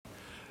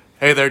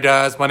Hey there,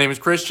 guys. My name is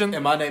Christian.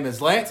 And my name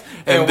is Lance.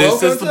 And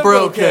this is the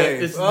Brocast.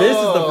 This is the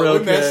Brocast.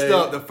 We messed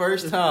up the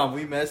first time.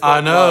 We messed up.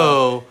 I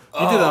know. You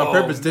did that on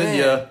purpose, didn't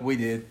you? We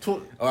did.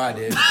 I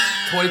did.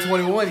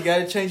 2021, you got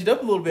to change it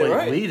up a little bit,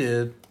 right? We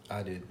did.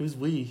 I did. Who's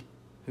we?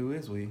 Who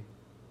is we?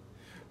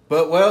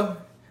 But,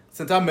 well,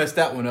 since I messed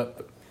that one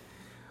up,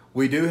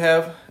 we do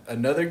have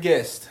another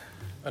guest.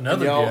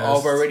 Another y'all guest. All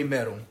have already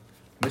met him.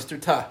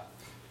 Mr. Ty.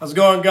 How's it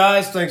going,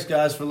 guys? Thanks,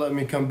 guys, for letting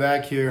me come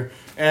back here.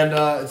 And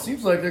it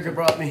seems like they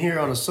brought me here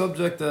on a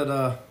subject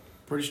that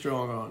pretty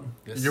strong on.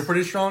 Yes. You're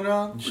pretty strong,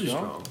 John? Pretty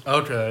strong.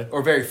 Okay.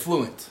 Or very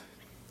fluent.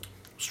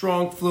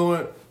 Strong,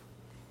 fluent,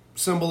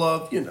 symbol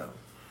of,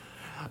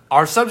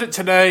 Our subject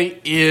today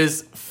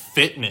is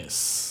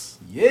fitness.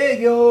 Yeah,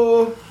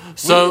 yo.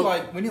 So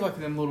when you like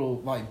them little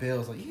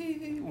bells,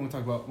 when we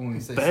talk about when we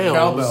say bells.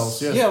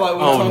 Cowbells, yes. Yeah, like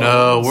when Oh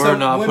no, we're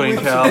not putting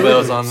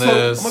cowbells on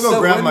this. I'm going to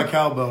grab my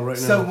cowbell right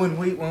now. So when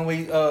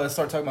we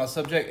start talking about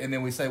subject and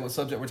then we say what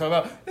subject we're talking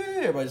about,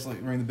 everybody just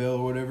ring the bell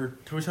or whatever.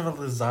 Can we talk about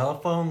the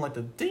xylophone, like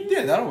the ding?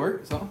 Yeah, that'll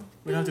work. So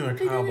We're not doing a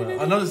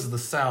cowbell. I know this is the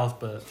South,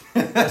 but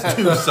that's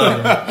too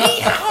southern.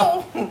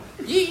 yeehaw,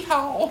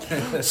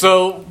 yeehaw.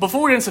 So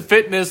before we get into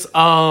fitness,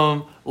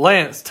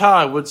 Lance,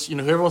 Ty,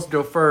 whoever wants to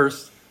go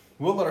first.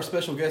 We'll let our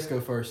special guest go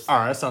first. All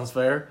right, that sounds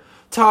fair.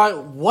 Ty,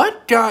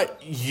 what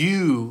got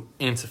you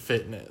into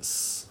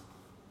fitness?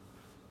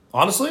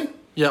 Honestly,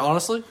 Yeah,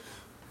 honestly.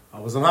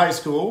 I was in high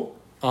school,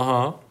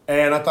 Uh-huh.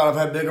 and I thought if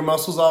I had bigger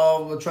muscles,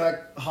 I'll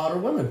attract hotter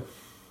women.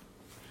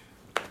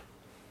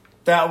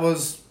 That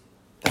was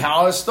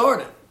how it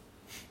started.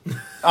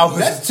 I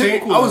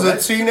was a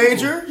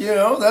teenager,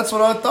 that's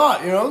what I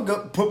thought,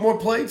 go put more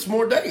plates,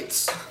 more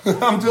dates.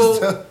 I'm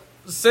just...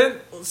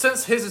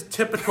 Since his is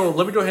typical,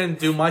 let me go ahead and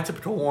do my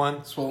typical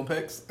one. Swollen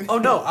pecs. Oh,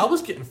 no, I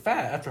was getting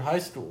fat after high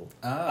school.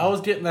 I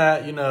was getting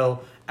that,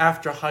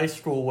 after high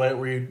school weight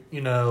where,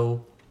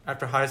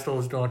 after high school I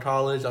was going to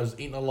college, I was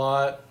eating a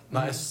lot,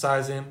 not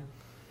exercising,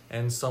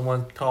 and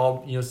someone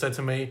called, said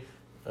to me,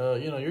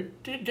 you're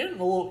gaining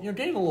a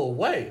little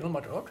weight. And I'm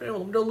like, okay, well,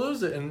 let me go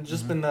lose it. And it's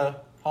just been a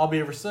hobby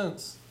ever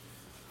since.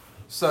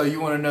 So you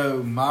want to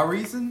know my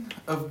reason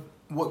of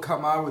what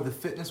caught my eye with the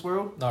fitness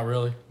world? Not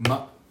really.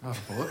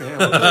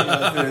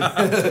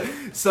 Okay.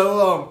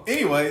 So,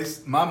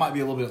 anyways, mine might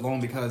be a little bit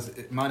long because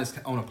mine is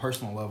on a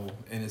personal level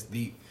and it's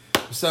deep.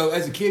 So,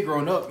 as a kid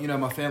growing up,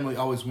 my family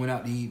always went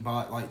out to eat,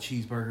 bought like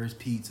cheeseburgers,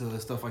 pizza,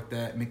 stuff like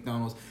that,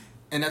 McDonald's,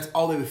 and that's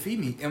all they would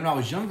feed me. And when I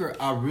was younger,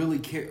 I really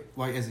cared,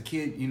 like as a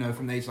kid,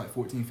 from the age like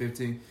 14,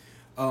 15,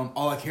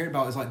 all I cared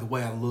about is like the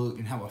way I looked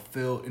and how I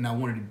felt, and I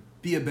wanted to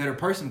be a better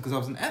person because I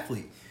was an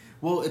athlete.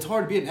 Well, it's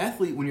hard to be an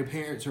athlete when your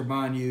parents are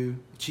buying you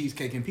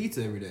cheesecake and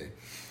pizza every day.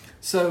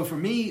 So for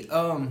me,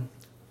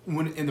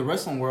 when in the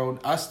wrestling world,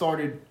 I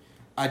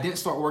didn't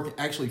start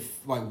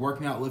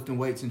working out, lifting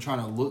weights and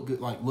trying to look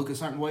good, look a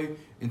certain way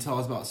until I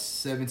was about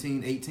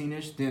 17,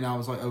 18-ish. Then I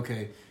was like,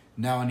 okay,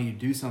 now I need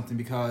to do something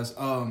because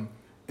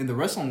in the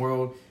wrestling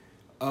world,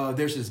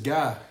 there's this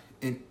guy,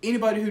 and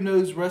anybody who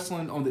knows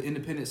wrestling on the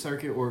independent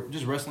circuit or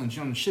just wrestling in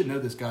general should know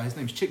this guy. His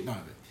name's Chick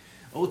Donovan.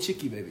 Old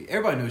Chicky, baby.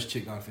 Everybody knows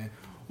Chick Donovan.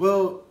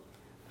 Well,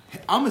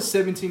 I'm a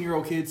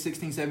 17-year-old kid,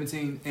 16,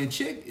 17, and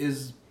Chick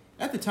is...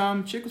 At the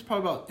time, Chick was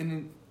probably about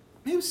in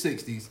his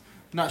 60s.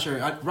 Not sure.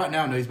 Right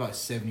now, I know he's about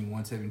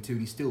 71, 72,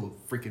 and he's still a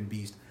freaking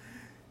beast.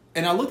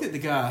 And I looked at the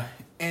guy,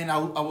 and I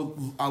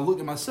looked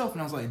at myself, and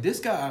I was like, this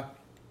guy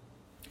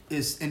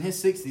is in his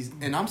 60s,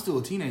 and I'm still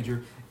a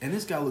teenager, and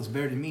this guy looks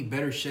better than me,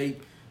 better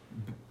shape,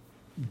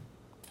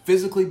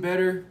 physically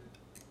better,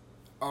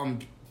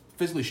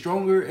 physically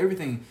stronger,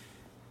 everything.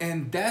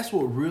 And that's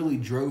what really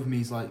drove me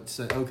is like to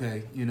say,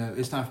 okay,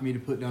 it's time for me to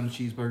put down the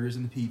cheeseburgers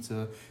and the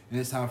pizza, and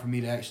it's time for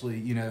me to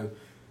actually,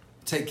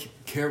 take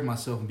care of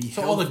myself and be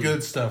healthy. So all the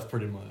good stuff,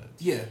 pretty much.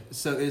 Yeah.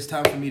 So it's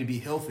time for me to be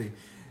healthy,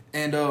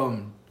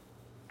 and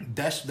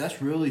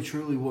that's really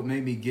truly what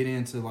made me get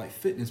into like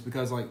fitness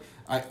because and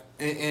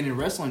in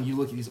wrestling you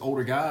look at these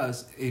older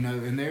guys,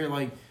 and they're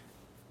like,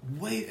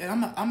 wait,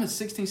 I'm a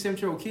 16,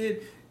 17-year-old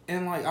kid.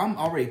 And, I'm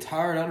already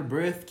tired, out of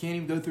breath, can't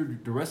even go through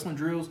the wrestling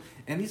drills.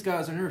 And these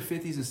guys are in their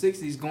 50s and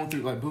 60s going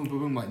through, boom, boom,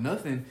 boom, like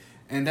nothing.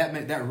 And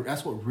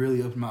that's what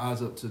really opened my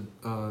eyes up to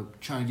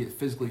trying to get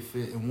physically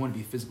fit and want to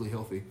be physically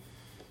healthy.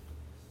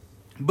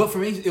 But for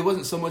me, it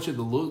wasn't so much of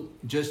the look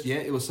just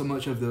yet. It was so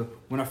much of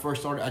when I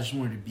first started, I just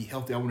wanted to be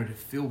healthy. I wanted to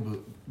feel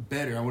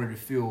better. I wanted to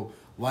feel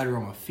lighter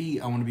on my feet.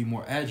 I want to be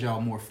more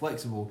agile, more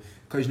flexible.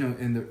 Because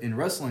in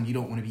wrestling, you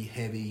don't want to be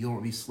heavy. You don't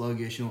want to be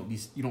sluggish. You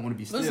don't want to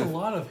be stiff. There's a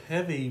lot of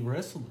heavy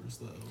wrestlers,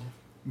 though.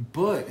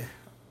 But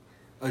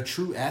a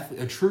true athlete,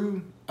 a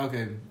true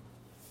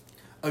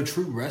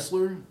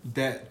wrestler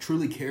that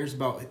truly cares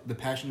about the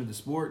passion of the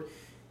sport,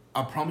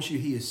 I promise you,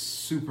 he is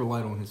super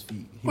light on his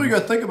feet. Well, you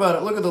got to think about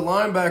it. Look at the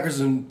linebackers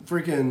in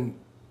freaking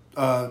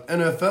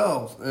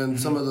NFL and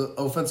some of the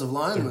offensive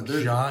linemen.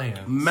 They're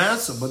giants.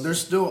 Massive, but they're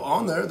still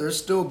on there. They're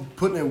still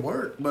putting in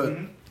work. But,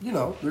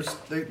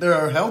 they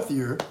are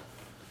healthier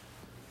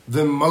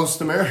than most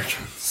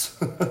Americans.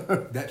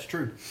 That's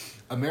true.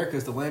 America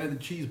is the land of the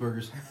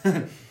cheeseburgers.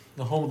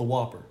 The home of the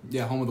Whopper.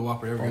 Yeah, home of the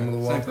Whopper. Home of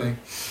the Same Whopper. thing.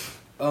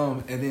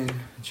 And then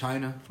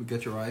China, we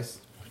get your rice.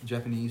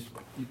 Japanese,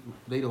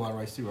 they eat a lot of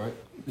rice too, right?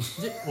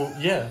 Well,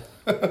 yeah.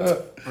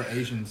 Or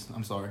Asians,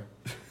 I'm sorry.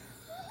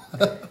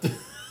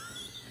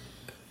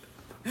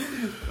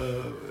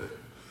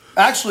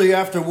 Actually,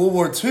 after World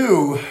War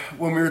II,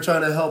 when we were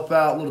trying to help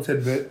out, little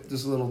tidbit,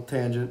 just a little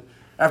tangent.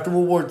 After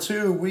World War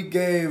II, we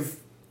gave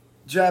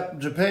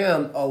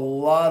Japan a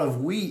lot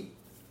of wheat,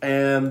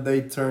 and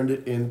they turned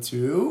it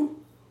into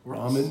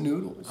ramen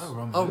noodles.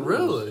 Oh,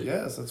 really?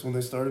 Yes, that's when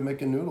they started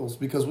making noodles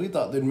because we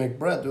thought they'd make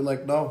bread. They're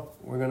like, no,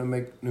 we're gonna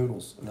make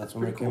noodles, and that's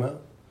when they came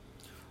out.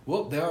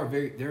 Well,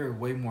 they're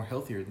way more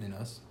healthier than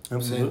us.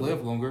 Absolutely. They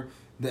live longer.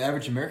 The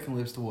average American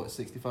lives to what,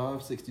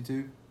 65,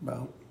 62?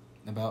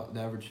 About the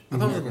average. I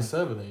thought it was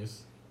in the 70s.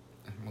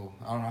 Well,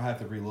 I don't know. I have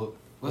to relook.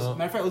 Well,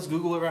 matter of fact, let's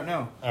Google it right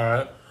now. All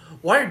right.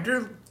 While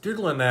you're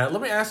doodling that,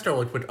 let me ask you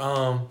really quick.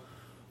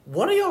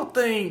 What do y'all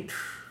think?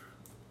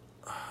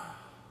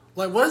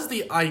 Like, what is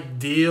the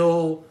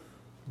ideal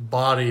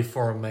body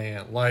for a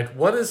man? Like,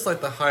 what is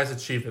like the highest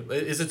achievement?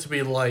 Is it to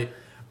be like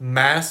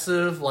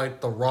massive, like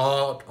The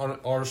Rock,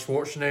 Arnold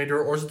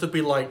Schwarzenegger, or is it to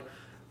be like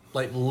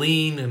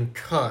lean and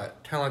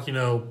cut, kind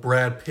of like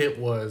Brad Pitt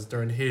was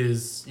during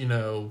his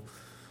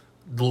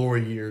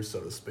glory years, so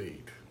to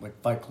speak?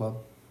 Like Fight Club.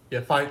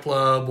 Yeah, Fight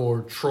Club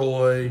or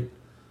Troy.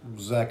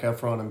 Zac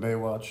Efron and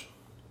Baywatch.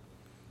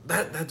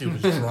 That dude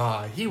was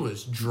dry. He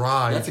was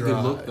dry. That's a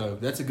good look, though.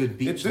 That's a good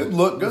beach. It did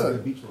look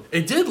good.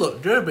 It did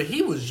look good, but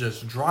he was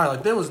just dry.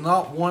 Like, there was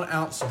not 1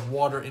 ounce of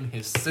water in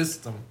his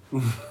system.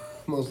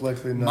 Most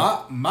likely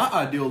not. My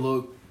ideal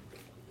look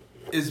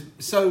is,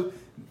 so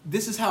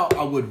this is how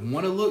I would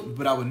want to look,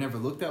 but I would never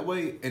look that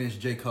way, and it's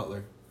Jay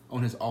Cutler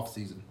on his off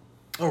season.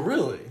 Oh,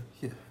 really?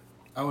 Yeah.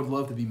 I would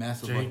love to be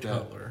massive Jay like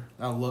Cutler.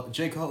 that.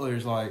 Jay Cutler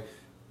is like,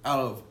 out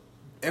of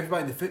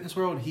everybody in the fitness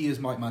world, he is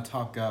like my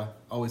top guy.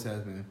 Always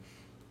has been.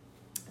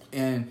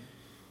 And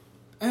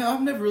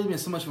I've never really been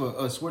so much of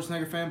a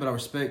Schwarzenegger fan, but I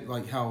respect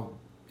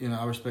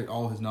I respect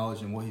all his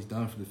knowledge and what he's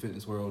done for the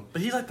fitness world.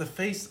 But he's like the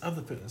face of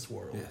the fitness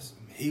world. Yes.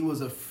 He was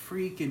a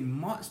freaking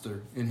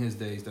monster in his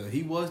days, though.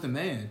 He was the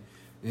man.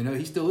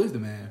 He still is the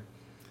man.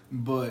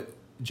 But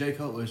Jay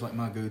Cutler is like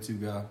my go-to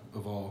guy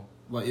of all.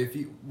 Like,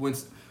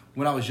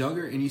 when I was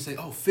younger and you say,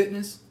 oh,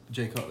 fitness,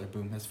 Jay Cutler,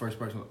 boom, that's the first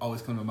person that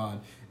always come to mind.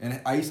 And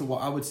I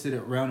would sit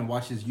around and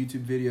watch his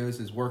YouTube videos,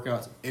 his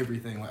workouts,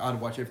 everything. Like, I'd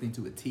watch everything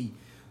to a T.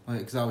 Like,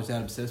 because I was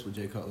that obsessed with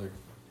Jay Cutler.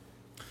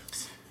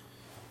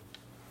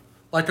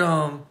 Like,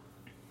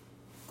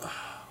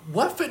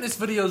 what fitness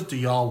videos do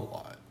y'all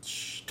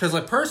watch? Because,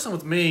 like, personally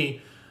with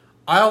me,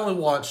 I only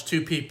watch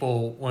 2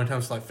 people when it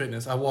comes to, like,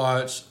 fitness. I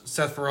watch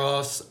Seth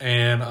Ross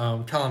and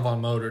Colin Von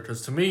Motor,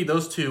 because to me,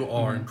 those 2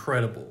 are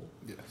incredible.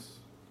 Yes.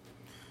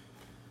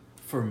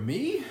 For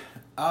me,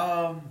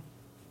 I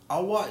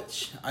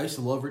used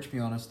to love Rich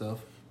Piana stuff.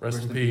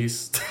 Rest in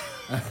peace.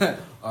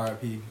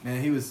 R.I.P.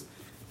 Man,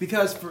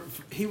 because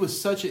he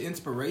was such an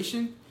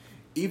inspiration,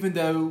 even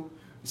though,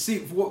 see,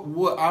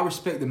 what I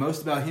respect the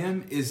most about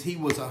him is he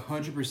was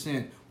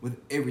 100% with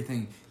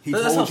everything. He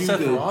told you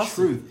the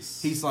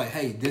truth. He's like,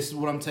 hey, this is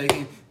what I'm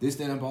taking, this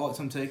the anabolics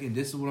I'm taking,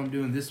 this is what I'm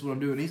doing, this is what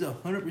I'm doing. He's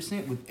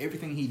 100% with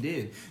everything he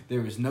did.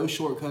 There was no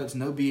shortcuts,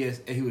 no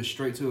BS, and he was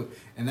straight to it.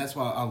 And that's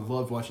why I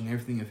loved watching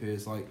everything of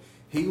his. Like,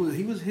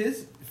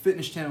 his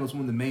fitness channel was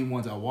one of the main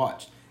ones I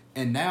watched.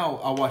 And now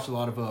I watch a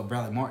lot of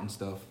Bradley Martin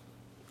stuff.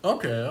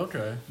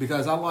 Okay.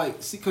 Because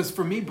because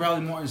for me,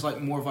 Bradley Martin's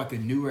like more of like a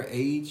newer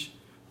age,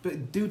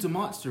 but dude's a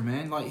monster,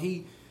 man. Like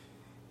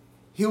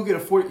he'll get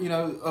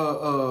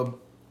a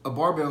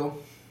barbell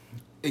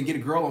and get a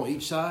girl on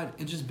each side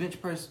and just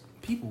bench press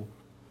people.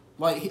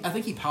 Like I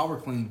think he power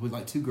cleaned with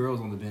like 2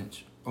 girls on the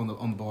bench on the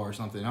bar or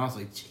something. And I was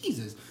like,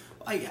 Jesus,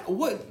 like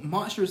what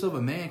monstrous of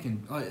a man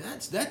can like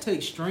that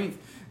takes strength.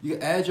 You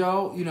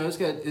agile,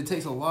 it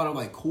takes a lot of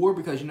like core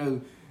because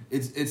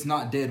it's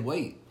not dead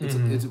weight.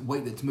 It's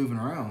weight that's moving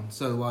around.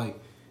 So like,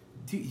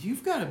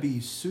 you've got to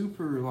be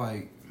super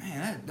like,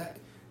 man. That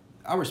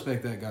I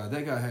respect that guy.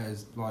 That guy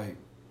has like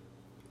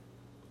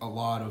a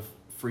lot of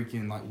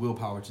freaking like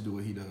willpower to do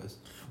what he does.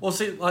 Well,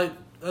 see, like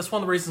that's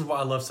one of the reasons why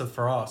I love Seth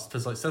Frost,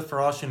 because like Seth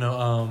Frost,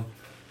 I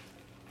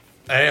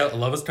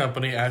love his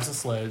company, Axe and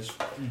Sledge,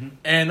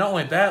 and not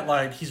only that,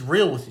 like he's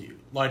real with you.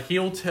 Like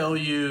he'll tell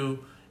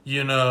you,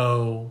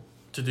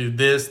 to do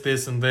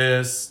this, and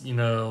this,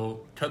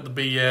 cut the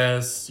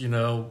BS,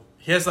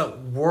 He has that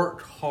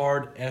work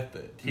hard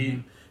ethic.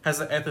 He has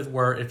an ethic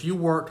where if you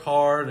work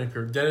hard and if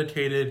you're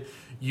dedicated,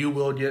 you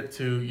will get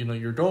to,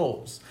 your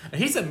goals.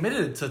 And he's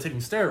admitted to taking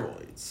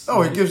steroids.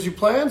 Oh, he gives you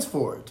plans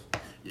for it.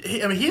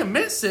 He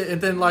admits it,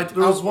 and then like...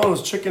 There was one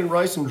was chicken,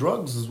 rice, and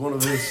drugs is one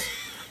of his...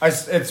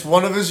 it's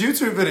one of his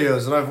YouTube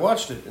videos, and I've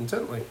watched it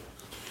intently.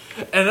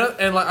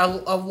 And like I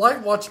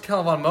like watching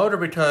Colin Von Motor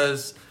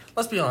because...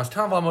 Let's be honest,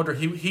 Colin Von Motor,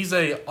 he's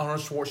a Arnold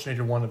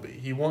Schwarzenegger wannabe.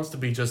 He wants to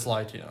be just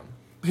like him.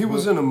 He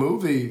was in a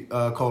movie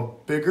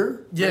called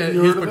Bigger. Yeah,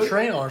 he's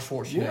portraying Arnold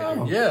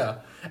Schwarzenegger. Yeah.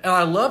 And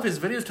I love his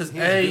videos because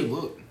A,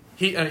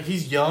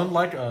 he's young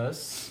like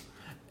us,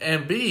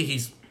 and B,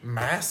 he's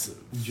massive.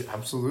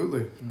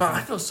 Absolutely. But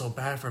I feel so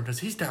bad for him because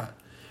he's got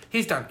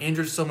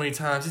injured so many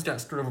times. He's got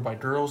screwed over by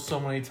girls so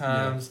many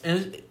times,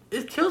 and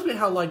it kills me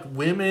how like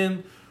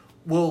women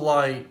will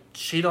like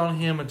cheat on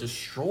him and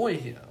destroy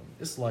him.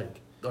 It's like,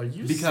 are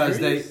you because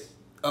serious?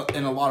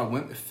 and a lot of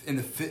women in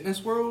the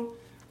fitness world,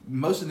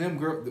 most of them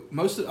I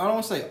don't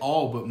want to say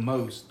all, but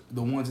most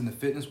the ones in the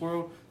fitness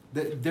world,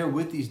 they're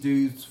with these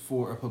dudes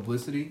for a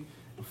publicity,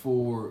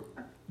 for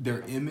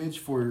their image,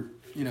 for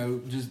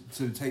just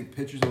to take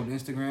pictures on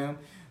Instagram,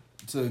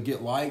 to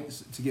get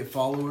likes, to get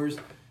followers,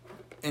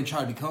 and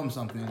try to become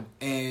something.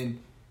 And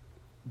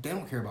they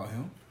don't care about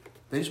him.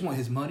 They just want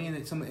his money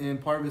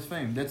and part of his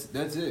fame. That's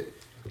it.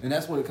 And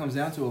that's what it comes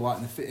down to a lot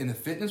in the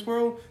fitness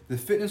world. The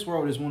fitness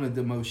world is one of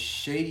the most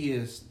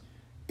shadiest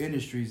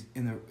industries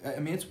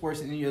it's worse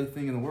than any other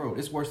thing in the world.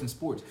 It's worse than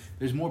sports.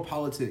 There's more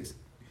politics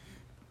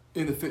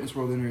in the fitness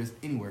world than there is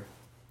anywhere.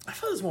 I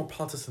feel there's more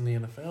politics in the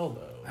NFL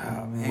though.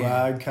 Oh, man.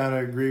 Well, I kind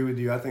of agree with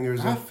you. I think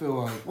I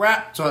feel like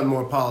crap ton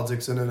more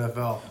politics in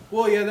NFL.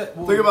 Well, yeah.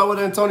 Think about what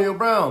Antonio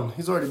Brown.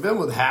 He's already been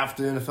with half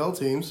the NFL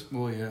teams.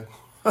 Well, yeah.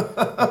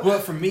 But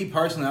for me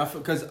personally, I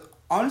feel because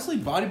honestly,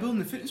 bodybuilding,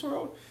 the fitness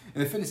world,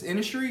 and the fitness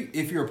industry,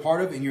 if you're a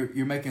part of it and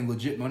you're making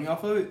legit money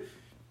off of it,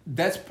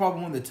 that's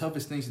probably one of the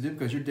toughest things to do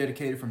because you're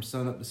dedicated from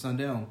sun up to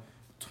sundown,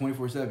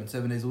 24/7,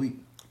 7 days a week.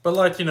 But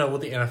like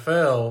with the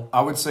NFL,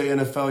 I would say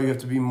NFL you have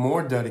to be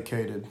more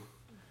dedicated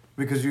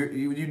because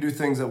you do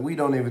things that we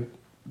don't even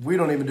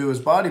do as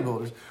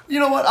bodybuilders. You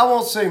know what? I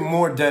won't say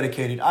more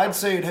dedicated. I'd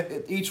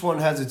say each one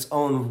has its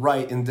own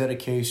right and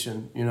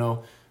dedication.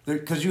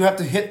 Because you have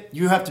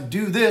to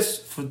do this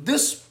for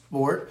this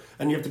sport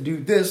and you have to do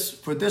this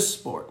for this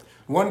sport.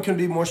 One can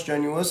be more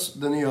strenuous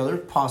than the other,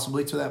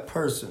 possibly to that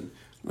person.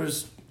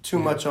 There's too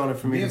much on it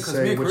for me to say.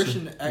 Because me and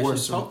Christian actually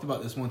talked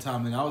about this one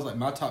time, and I was like,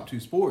 my top two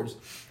sports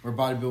were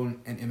bodybuilding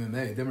and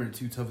MMA. Them are the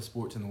two toughest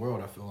sports in the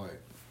world, I feel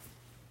like.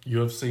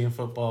 UFC and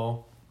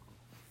football.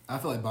 I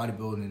feel like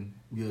bodybuilding and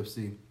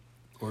UFC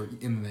or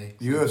MMA.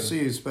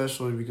 UFC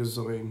especially because,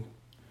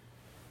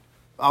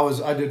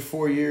 I did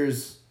 4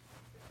 years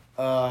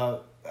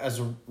as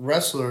a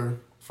wrestler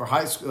for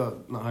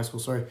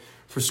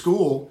for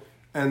school.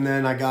 And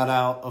then I got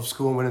out of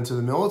school and went into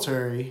the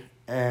military.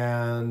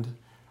 And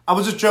I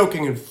was just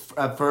joking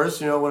at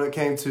first, when it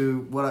came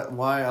to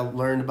why I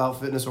learned about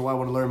fitness or why I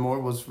want to learn more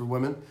was for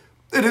women.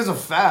 It is a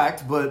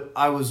fact, but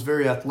I was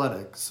very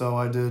athletic. So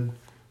I did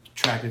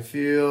track and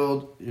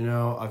field,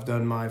 I've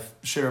done my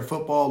share of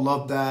football,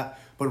 loved that.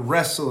 But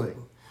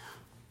wrestling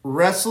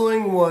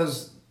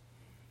was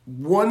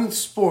one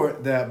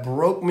sport that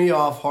broke me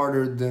off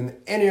harder than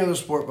any other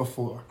sport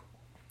before.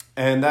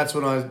 And that's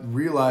when I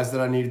realized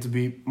that I needed to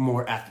be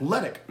more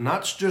athletic,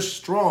 not just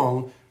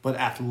strong, but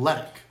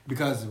athletic.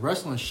 Because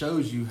wrestling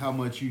shows you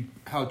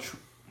how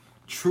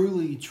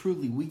truly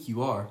weak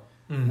you are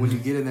when you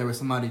get in there with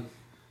somebody,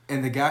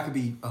 and the guy could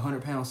be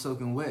 100 pounds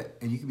soaking wet,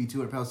 and you could be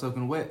 200 pounds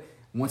soaking wet.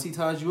 Once he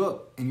ties you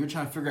up, and you're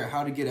trying to figure out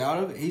how to get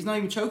out of it, he's not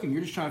even choking.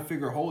 You're just trying to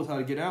figure out holes how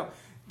to get out.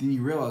 Then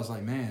you realize,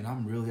 like, man,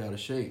 I'm really out of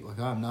shape. Like,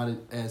 I'm not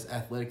as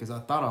athletic as I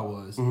thought I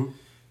was. Mm-hmm.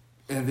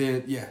 And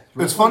then, yeah.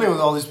 It's funny with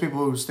all these people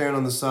who stand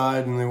on the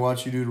side and they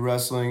watch you do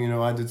wrestling.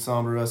 I did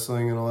Samba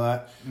wrestling and all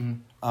that.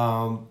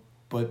 Mm-hmm.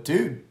 But,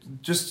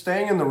 dude, just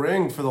staying in the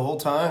ring for the whole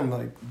time,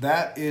 like,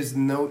 that is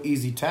no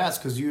easy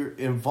task because you're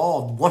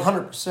involved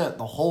 100%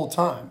 the whole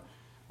time.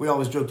 We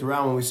always joked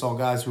around when we saw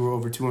guys who were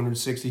over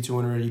 260,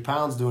 280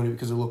 pounds doing it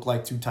because it looked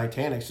like two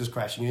Titanics just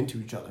crashing into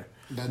each other.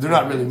 They're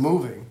not really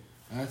moving.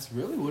 That's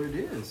really what it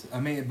is. I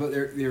mean, but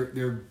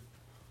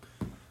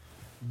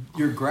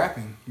you're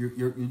grappling.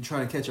 You're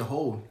trying to catch a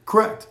hold.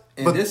 Correct.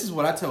 And this is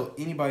what I tell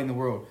anybody in the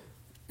world.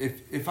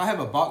 If I have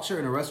a boxer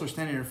and a wrestler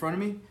standing in front of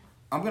me,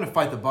 I'm going to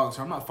fight the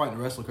boxer. I'm not fighting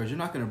the wrestler because you're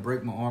not going to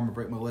break my arm or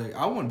break my leg.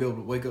 I want to be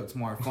able to wake up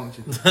tomorrow and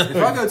function. If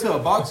I go to a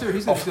boxer,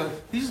 he's just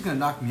going to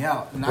knock me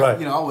out. And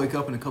I'll wake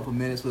up in a couple of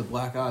minutes with a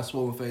black eye,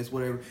 swollen face,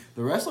 whatever.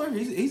 The wrestler,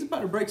 he's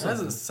about to break something.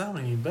 That doesn't sound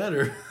any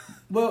better.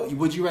 Well,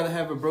 would you rather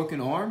have a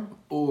broken arm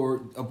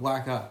or a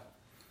black eye?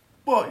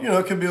 Well,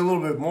 it can be a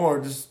little bit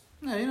more. Just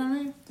yeah, you know what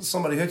I mean?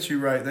 Somebody hits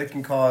you right, they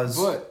can cause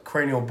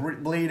cranial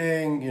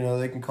bleeding.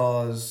 They can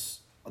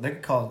cause a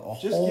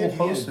whole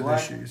host of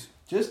issues.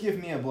 Just give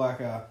me a black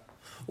eye.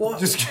 Well,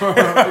 just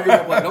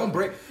don't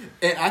break.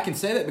 And I can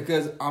say that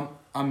because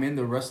I'm in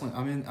the wrestling.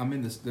 I'm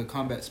in the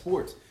combat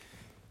sports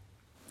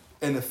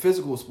and the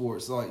physical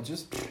sports. Like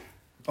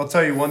I'll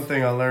tell you one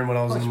thing I learned when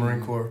I was in the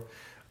Marine Corps.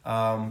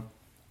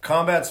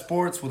 Combat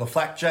sports with a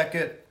flak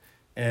jacket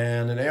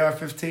and an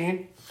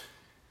AR-15,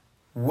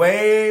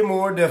 way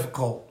more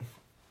difficult.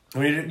 I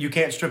mean, you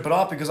can't strip it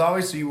off because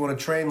obviously you want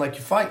to train like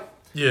you fight.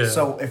 Yeah.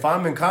 So if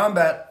I'm in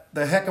combat,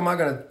 the heck am I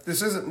going to...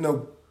 This isn't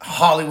no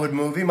Hollywood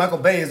movie. Michael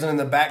Bay isn't in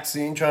the back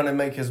scene trying to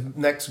make his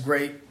next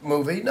great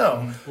movie.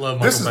 No.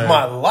 This is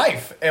my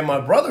life and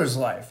my brother's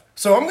life.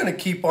 So I'm going to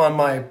keep on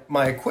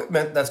my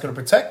equipment that's going to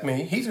protect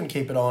me. He's going to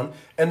keep it on.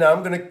 And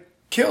I'm going to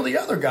kill the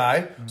other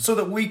guy so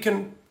that we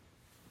can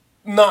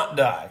not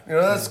die.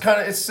 That's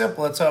kind of... It's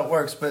simple. That's how it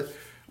works. But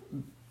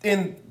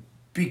in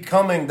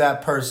becoming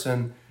that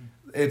person...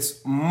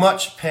 It's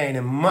much pain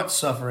and much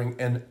suffering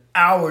and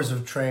hours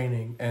of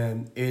training,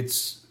 and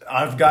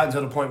I've gotten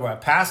to the point where I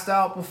passed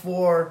out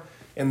before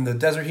in the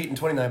desert heat in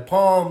 29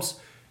 Palms.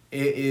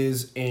 It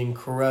is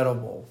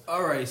incredible.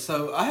 All right,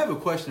 so I have a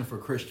question for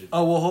Christian.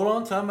 Oh, well, hold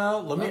on, time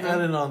out. Let me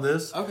add in on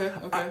this. Okay.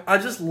 I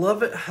just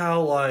love it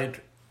how,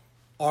 like,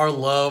 our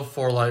love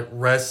for, like,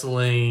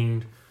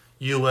 wrestling,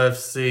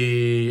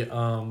 UFC,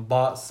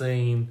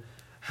 boxing,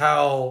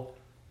 how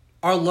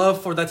our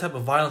love for that type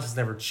of violence has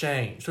never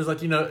changed. So it's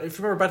like, you know, if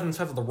you remember back in the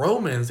time of the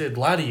Romans, they had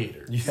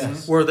gladiators.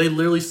 Yes. Where they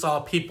literally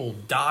saw people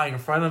die in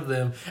front of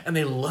them, and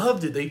they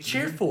loved it. They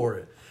cheered for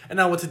it. And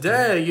now with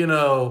today, you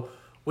know,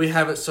 we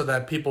have it so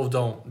that people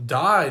don't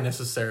die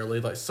necessarily,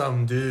 like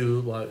some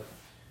do, like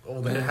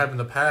they have in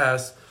the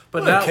past.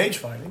 But now cage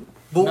fighting.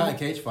 Not a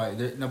cage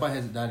fight. Nobody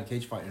hasn't died in a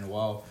cage fight in a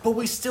while. But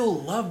we still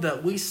love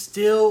that. We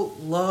still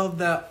love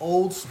that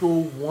old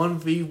school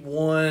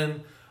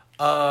 1v1.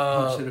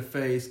 Punch to the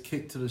face,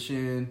 kick to the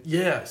shin.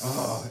 Yes.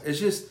 It's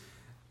just.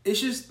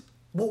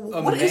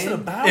 What is it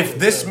about? If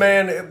this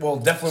man, well,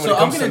 definitely when it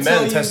comes to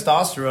men,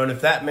 testosterone.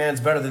 If that man's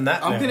better than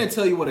that man, I'm going to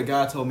tell you what a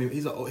guy told me.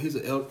 He's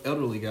an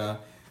elderly guy.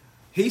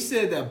 He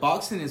said that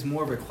boxing is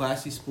more of a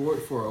classy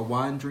sport for a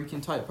wine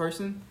drinking type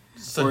person.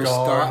 Cigar or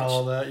scotch. And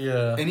all that,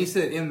 yeah. And he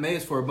said MMA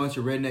is for a bunch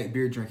of redneck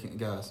beer drinking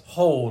guys.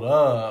 Hold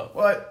up.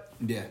 What?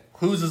 Yeah.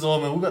 Who's his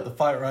old man? We got the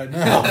fight right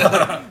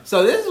now.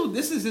 So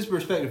this is his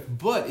perspective.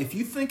 But if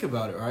you think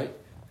about it, right?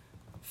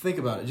 Think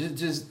about it.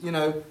 Just you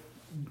know,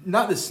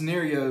 not the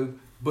scenario,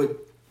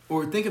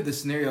 or think of the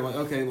scenario like,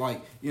 okay,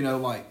 like, you know,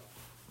 like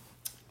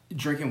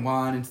drinking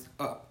wine and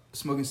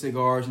smoking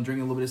cigars and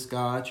drinking a little bit of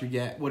scotch or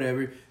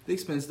whatever, the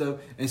expensive stuff,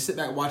 and sit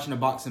back watching a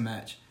boxing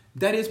match.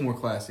 That is more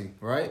classy,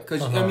 right?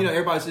 Because, I mean, you know,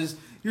 everybody says,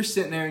 you're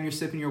sitting there and you're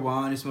sipping your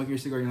wine and smoking your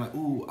cigar and you're like,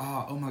 ooh,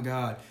 oh my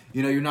God.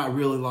 You know, you're not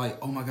really like,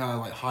 oh my God,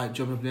 like hype,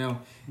 jumping up and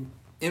down.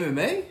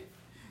 MMA,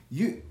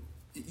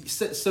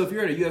 so if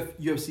you're at a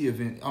UFC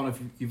event, I don't know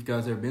if you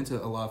guys ever been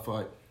to a live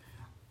fight,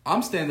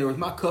 I'm standing there with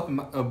my cup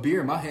of beer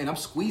in my hand. I'm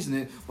squeezing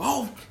it.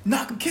 Oh,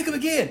 knock him, kick him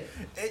again.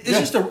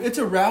 It's it's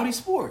a rowdy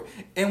sport.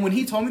 And when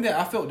he told me that,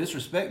 I felt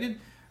disrespected.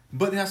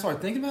 But then I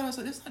started thinking about it. I was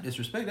like, that's not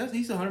disrespect.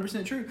 He's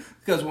 100% true.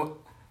 Because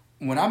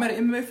when I'm at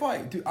an MMA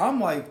fight, dude,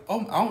 I'm like, oh,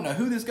 I don't know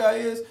who this guy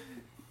is.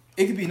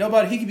 It could be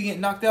nobody. He could be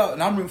getting knocked out,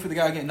 and I'm rooting for the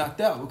guy getting knocked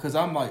out because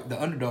I'm like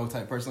the underdog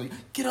type person. Like,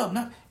 get up,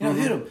 hit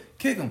him,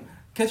 kick him.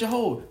 Catch a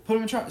hold, put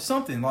him in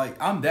something. Like,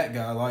 I'm that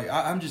guy. Like,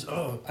 I just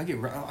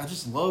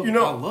love, you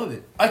know, I love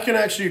it. I can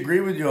actually agree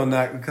with you on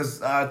that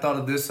because I thought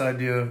of this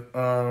idea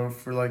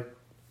for like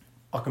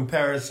a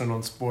comparison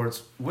on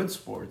sports with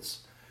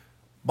sports.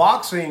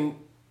 Boxing,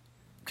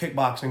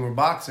 kickboxing or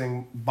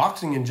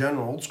boxing in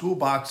general, old school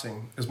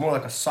boxing is more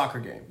like a soccer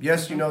game.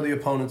 Yes, you know the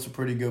opponents are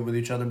pretty good with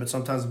each other, but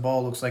sometimes the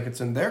ball looks like it's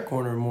in their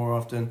corner more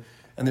often,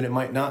 and then it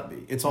might not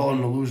be. It's all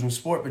an illusion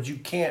sport, but you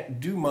can't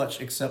do much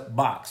except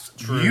box.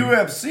 True.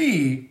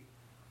 UFC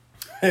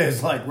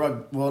is like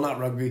not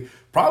rugby,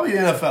 probably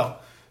NFL.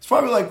 It's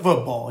probably like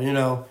football, you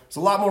know. It's a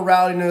lot more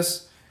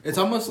rowdiness. It's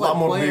almost a lot like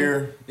more playing,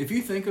 beer. If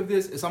you think of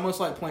this, it's almost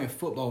like playing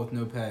football with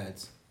no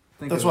pads.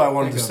 That's why I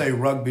wanted to say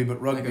rugby,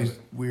 but rugby's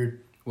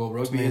weird. Well,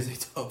 rugby is a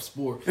tough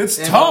sport. It's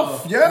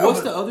tough, yeah.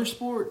 What's the other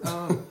sport?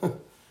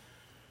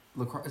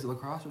 Lacrosse, is it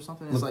lacrosse or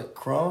something? It's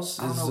lacrosse.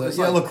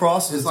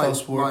 Lacrosse is a tough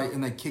sport. Like,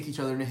 and they kick each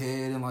other in the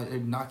head and like they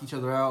knock each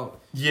other out.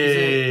 Yeah.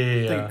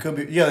 I think it could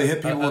be. Yeah, they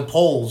hit people with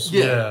poles.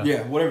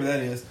 Yeah, whatever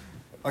that is.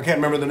 I can't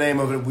remember the name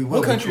of it. We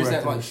will. What country is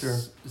that? Like, sure.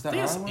 Is that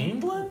Ireland?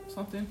 England?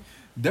 Something.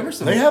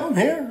 They have them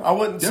here. I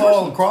went and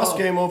saw a lacrosse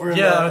game over in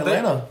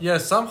Atlanta.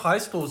 Some high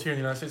schools here in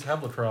the United States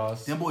have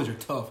lacrosse. Them boys are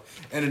tough.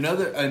 And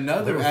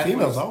another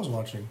females I was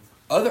watching.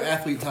 Other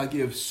athletes I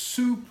give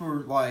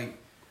super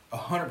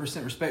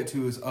 100% respect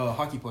to is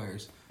hockey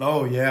players.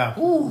 Oh yeah.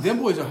 Ooh. Them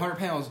boys are 100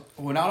 pounds.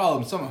 Well, not all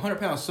of them. Some 100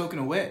 pounds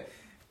soaking wet.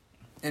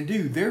 And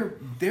dude,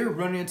 they're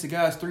running into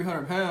guys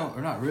 300 pounds,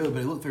 or not really, but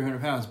they look 300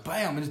 pounds.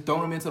 Bam, and just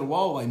throwing them into the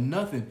wall like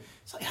nothing.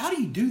 It's like, how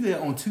do you do that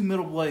on two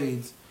metal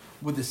blades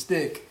with a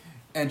stick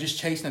and just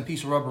chasing a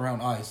piece of rubber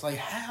around ice? Like,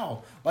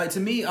 how? Like, to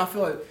me, I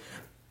feel like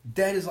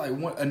that is like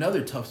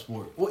another tough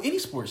sport. Well, any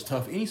sport's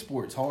tough. Any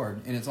sport's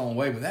hard in its own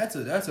way, but that's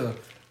a.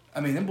 I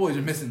mean, them boys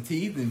are missing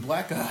teeth and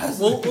black eyes.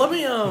 Well, let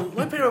me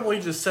pick up what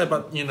you just said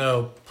about, you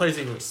know,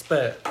 placing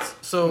respect.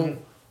 So,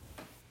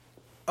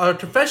 a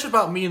confession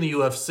about me in the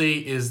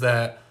UFC is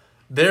that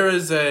there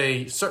is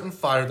a certain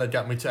fighter that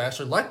got me to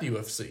actually like the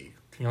UFC.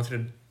 Can you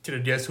all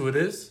guess who it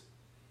is?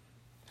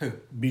 Who?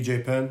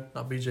 BJ Penn?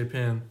 Not BJ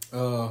Penn.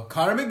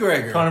 Conor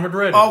McGregor. Conor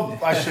McGregor. Oh,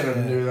 I should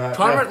have knew that.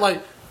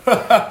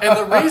 And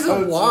the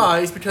reason why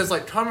is because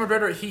Conor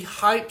McGregor, he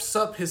hypes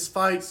up his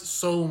fights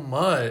so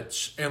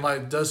much and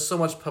does so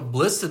much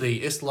publicity.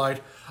 It's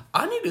like,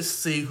 I need to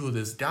see who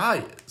this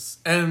guy is.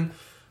 And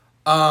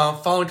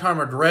following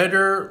Conor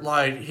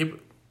McGregor,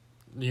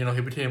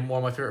 he became one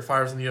of my favorite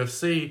fighters in the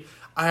UFC.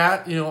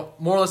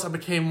 More or less I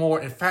became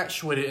more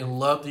infatuated and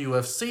loved the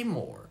UFC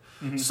more.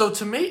 Mm-hmm. So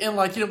to me, and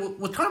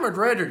with Conor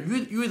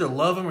McGregor, you either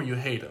love him or you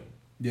hate him.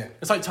 Yeah.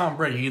 It's like Tom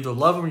Brady. You either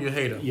love him or you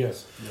hate him.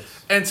 Yes.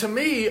 And to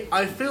me,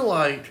 I feel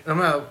like, I'm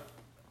going to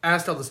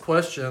asked all this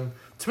question,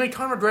 to me,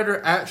 Conor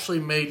McGregor actually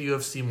made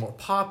UFC more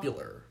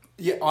popular.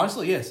 Yeah,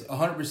 honestly, yes,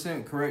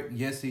 100% correct.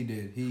 Yes, he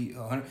did.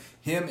 Him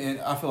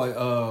and I feel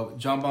like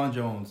John Bon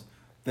Jones,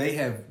 they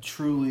have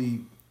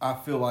truly, I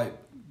feel like,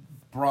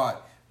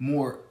 brought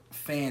more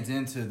fans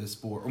into the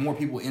sport, or more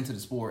people into the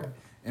sport,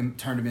 and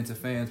turned them into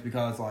fans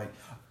because, like,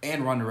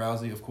 and Ronda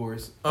Rousey, of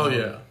course. Oh,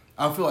 yeah.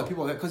 I feel like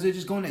people like that because they're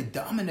just going to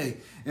dominate,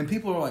 and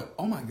people are like,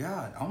 "Oh my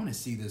god, I want to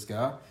see this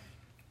guy."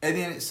 And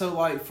then so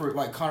like for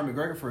like Conor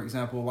McGregor, for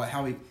example, like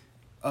how he,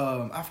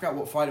 I forgot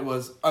what fight it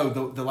was. Oh,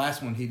 the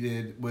last one he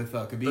did with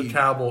Khabib. The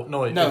Cowboy.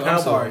 No, wait. No, the Cowboy.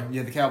 I'm sorry.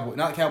 Yeah, the Cowboy,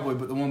 not Cowboy,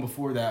 but the one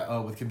before that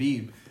with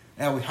Khabib.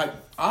 And I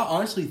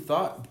honestly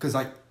thought because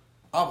like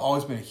I've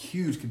always been a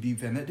huge Khabib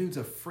fan. That dude's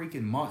a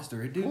freaking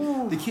monster.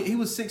 Dude, the kid, he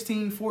was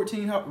 16,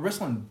 14,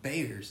 wrestling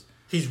bears.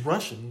 He's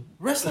Russian.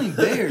 Wrestling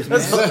bears, man.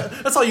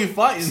 That's all you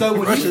fight. So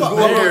when Russian he fought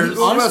bears.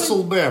 Go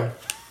wrestle bear.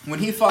 When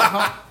he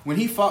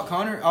fought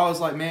Conor, I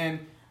was like, man,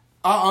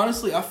 I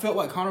felt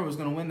like Conor was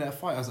going to win that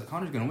fight. I was like,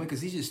 Conor's going to win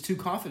because he's just too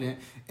confident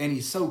and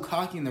he's so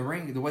cocky in the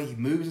ring, the way he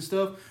moves and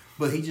stuff.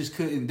 But he just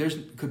couldn't.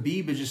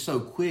 Khabib is just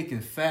so quick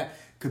and fat.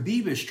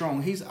 Khabib is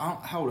strong. He's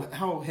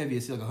how heavy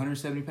is he? Like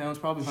 170 pounds,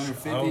 probably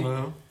 150. I don't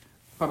know.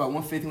 Probably about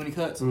 150 when he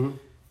cuts. Mm-hmm.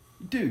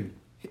 Dude,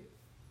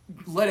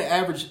 let an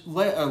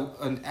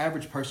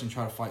average person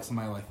try to fight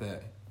somebody like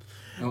that.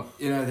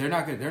 You know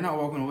they're not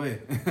walking away.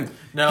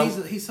 Now,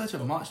 he's such a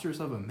monstrous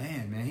of a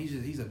man.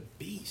 He's a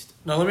beast.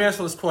 Now, let me ask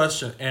you this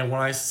question. And when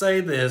I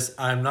say this,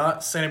 I'm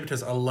not saying it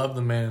because I love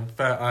the man. In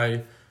fact,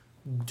 I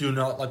do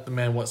not like the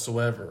man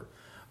whatsoever.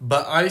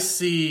 But I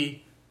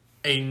see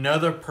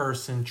another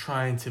person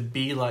trying to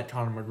be like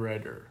Conor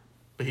McGregor,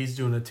 but he's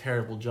doing a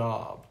terrible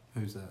job.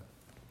 Who's that?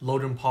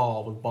 Logan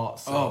Paul with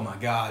boxing. Oh my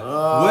God!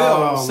 Oh,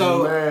 well,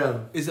 so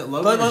man. is it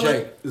Logan or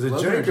Jake? Is it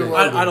Logan Jake or Jake?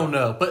 Logan? I don't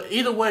know, but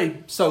either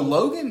way, So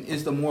Logan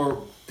is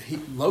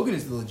Logan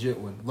is the legit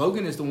one.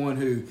 Logan is the one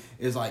who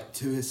is like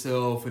to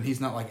himself and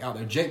he's not like out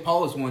there. Jake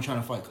Paul is the one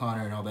trying to fight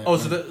Conor and all that. oh,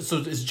 so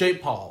it's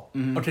Jake Paul.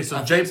 Mhm. Okay, so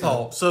I Jake think so.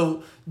 Paul.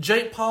 So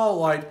Jake Paul,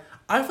 like,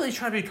 I feel he's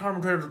trying to be Conor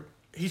McGregor.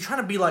 He's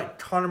trying to be like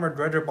Conor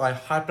McGregor by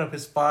hyping up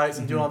his fights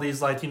and doing all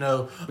these, like,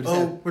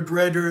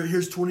 McGregor,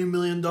 here's $20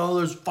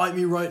 million, fight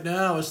me right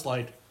now. It's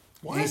like,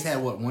 what? He's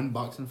had one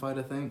boxing fight,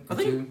 I think. I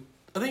think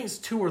it's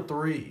 2 or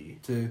 3.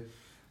 Two.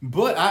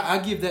 But I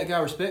give that guy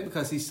respect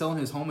because he's selling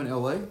his home in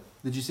LA.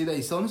 Did you see that?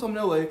 He's selling his home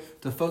in LA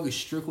to focus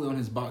strictly on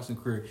his boxing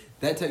career.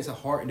 That takes a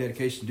heart and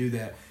dedication to do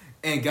that.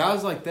 And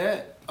guys like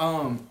that,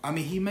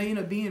 he may end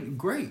up being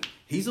great.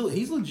 He's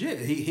legit.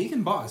 He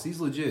can box. He's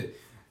legit.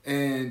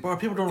 And But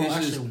people don't it's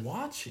actually just-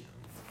 watch him.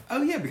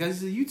 Oh yeah,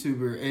 because he's a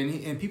YouTuber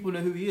and people know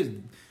who he is.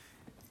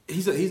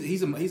 He's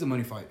a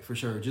money fight for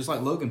sure. Just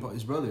like Logan Paul,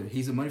 his brother.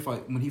 He's a money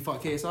fight. When he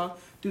fought KSI,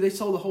 dude, they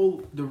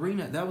sold the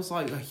arena. That was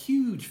like a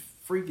huge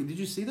freaking. Did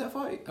you see that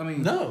fight? I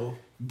mean, No.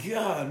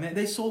 God, man,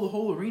 they sold the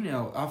whole arena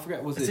out. I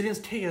forgot It's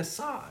against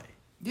KSI.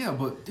 Yeah,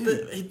 but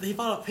dude, He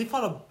fought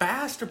a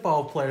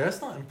basketball player.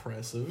 That's not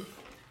impressive.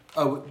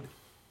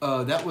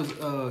 that was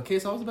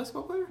KSI was the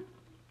basketball player.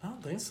 I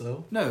don't think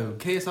so. No,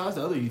 KSI is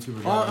the other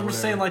YouTuber. Well, I'm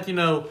just saying, like,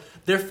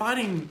 they're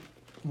fighting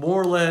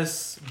more or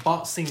less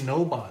boxing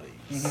nobodies.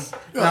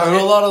 Mm-hmm. Yeah, and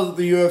a lot of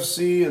the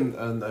UFC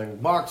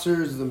and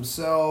boxers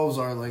themselves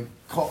are like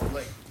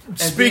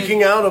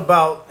speaking out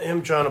about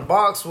him trying to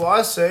box. Well,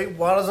 I say,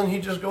 why doesn't he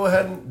just go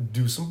ahead and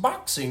do some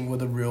boxing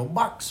with a real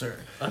boxer?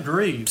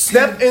 Agreed.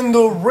 Step in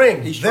the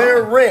ring, He's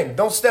their trying. ring.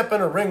 Don't step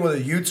in a ring with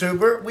a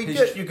YouTuber. He's-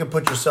 Get you can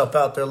put yourself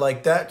out there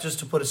like that just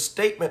to put a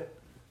statement.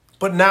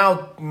 But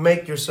now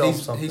make yourself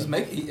something. He's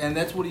making, and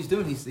that's what he's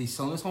doing. He's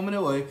selling his home in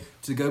LA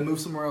to go move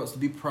somewhere else to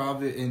be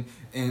private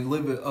and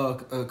live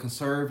a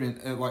conserved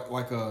and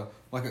like a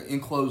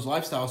enclosed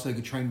lifestyle so he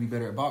could train to be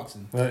better at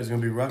boxing. Yeah, he's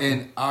gonna be rocking.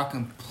 And I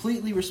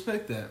completely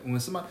respect that when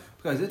somebody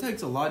because it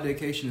takes a lot of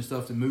dedication and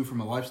stuff to move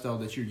from a lifestyle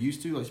that you're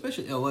used to, like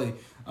especially LA.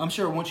 I'm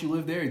sure once you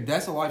live there,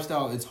 that's a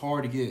lifestyle it's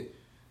hard to get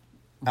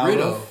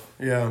rid of.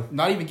 Yeah.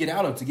 Not even get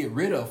out of, to get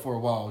rid of for a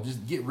while.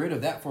 Just get rid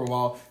of that for a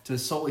while to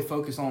solely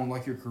focus on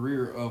like your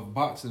career of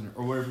boxing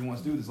or whatever you want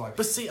to do. It's like,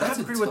 But see, I that's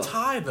a agree with tough-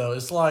 Ty, though.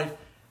 It's like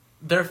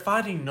they're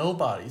fighting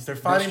nobodies. They're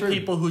fighting true.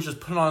 people who just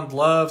put on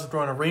gloves,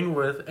 throw in a ring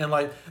with, and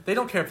like they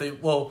don't care if they.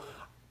 Well,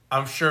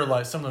 I'm sure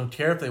like some of them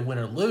care if they win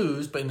or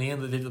lose, but in the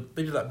end, they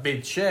do that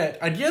big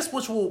check. I guess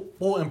which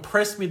will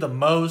impress me the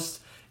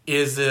most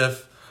is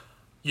if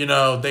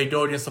they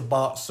go against a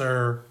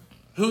boxer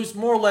who's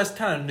more or less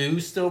kind of new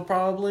still,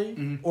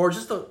 probably, or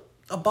just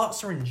a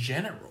boxer in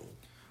general.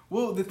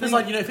 Well, the Because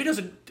thing, if he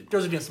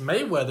goes against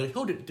Mayweather,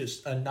 he'll get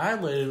just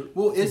annihilated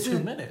in 2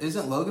 minutes.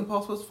 Isn't Logan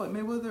Paul supposed to fight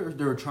Mayweather? Or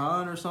they were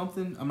trying or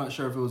something. I'm not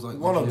sure if it was like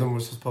One of legit. them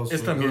was supposed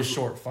It's to. gonna be a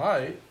short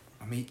fight.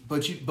 I mean,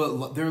 but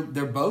they're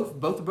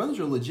both the brothers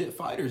are legit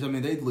fighters. I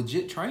mean, they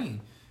legit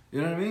train.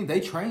 You know what I mean?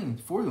 They train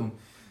for them.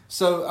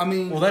 So I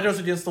mean, Well, that goes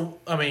against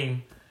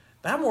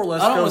that more or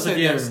less I don't goes wanna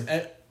say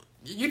against.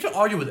 You can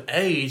argue with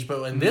age,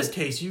 but in this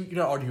case, you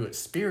don't argue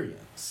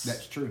experience.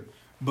 that's true.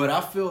 But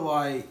I feel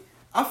like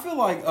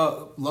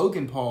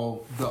Logan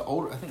Paul, the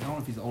older, I don't know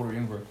if he's the older or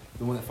younger,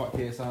 the one that fought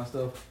KSI and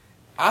stuff.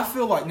 I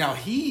feel like now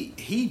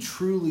he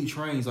truly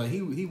trains. Like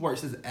he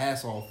works his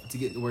ass off to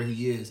get to where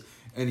he is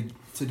and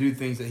to do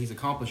things that he's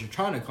accomplished or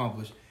trying to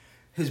accomplish.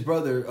 His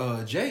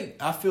brother Jake,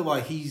 I feel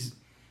like he's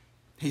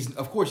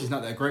of course he's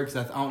not that great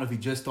because I don't know if he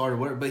just started or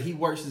whatever, but he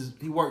works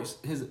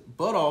his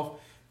butt off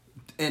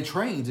and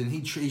trains, and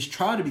he's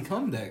trying to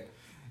become that.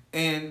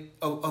 And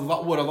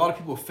what a lot of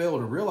people fail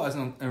to realize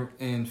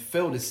and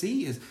fail to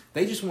see is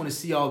they just want to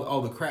see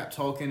all the crap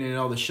talking and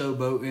all the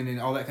showboating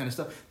and all that kind of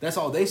stuff. That's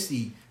all they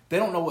see. They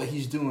don't know what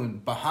he's doing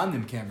behind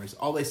them cameras.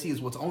 All they see is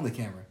what's on the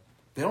camera.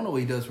 They don't know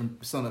what he does from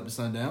sun up to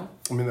sundown.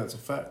 I mean, that's a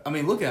fact. I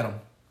mean, look at him.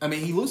 I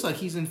mean, he looks like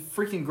he's in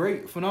freaking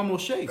great, phenomenal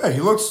shape.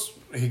 Yeah,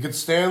 he could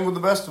stand with the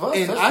best of us.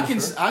 And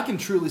I can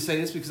truly say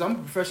this because I'm a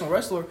professional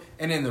wrestler,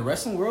 and in the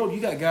wrestling world,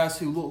 you got guys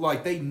who look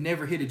like they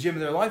never hit a gym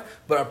in their life,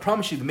 but I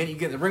promise you, the minute you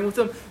get in the ring with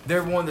them,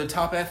 they're one of the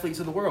top athletes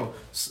of the world.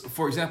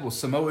 For example,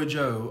 Samoa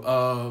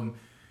Joe,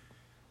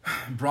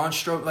 Braun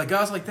Strowman, like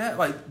guys like that,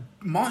 like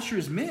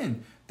monstrous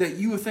men that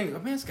you would think, oh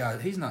man, this guy,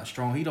 he's not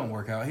strong, he don't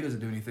work out, he doesn't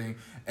do anything,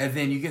 and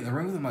then you get in the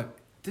ring with him, like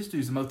this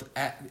dude's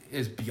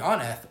is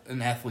beyond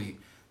an athlete.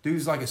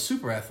 Dude's like a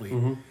super athlete.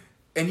 Mm-hmm.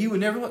 And you would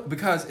never look,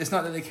 because it's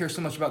not that they care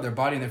so much about their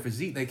body and their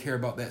physique. They care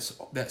about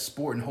that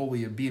sport and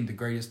wholly of being the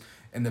greatest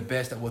and the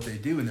best at what they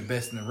do and the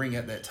best in the ring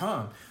at that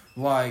time.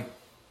 Like,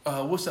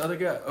 what's the other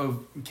guy?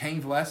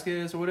 Cain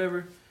Velasquez or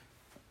whatever?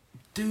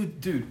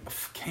 Dude,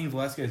 Cain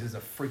Velasquez is a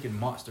freaking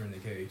monster in the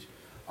cage.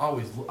 I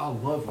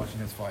love watching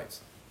his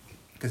fights.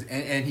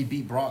 And he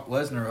beat Brock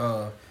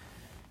Lesnar.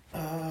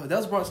 That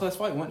was Brock's last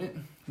fight, wasn't it?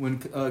 When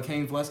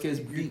Cain Velasquez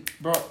beat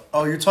Brock.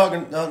 Oh, you're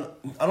talking... I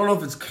don't know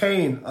if it's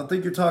Cain. I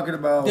think you're talking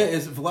about... Yeah,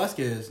 it's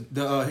Velasquez,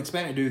 the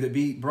Hispanic dude that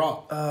beat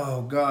Brock.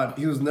 Oh, God.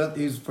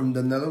 He's from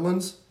the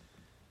Netherlands?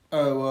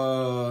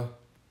 Oh,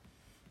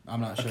 I'm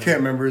not sure. I can't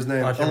remember his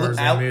name. I can't remember his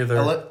name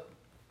either.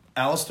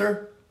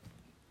 Alistair?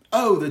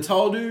 Oh, the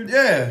tall dude?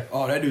 Yeah.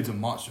 Oh, that dude's a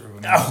monster. Oh,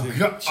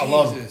 God. I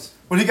love him.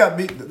 When he got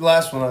beat, the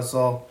last one I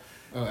saw...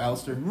 Oh,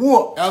 Alistair.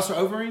 What? Alistair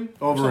Overeem?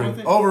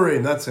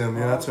 Overeem, that's him.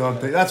 Yeah, that's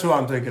who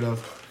I'm thinking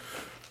of.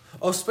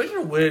 Oh, speaking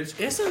of which,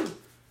 isn't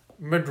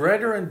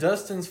McGregor and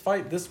Dustin's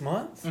fight this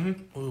month?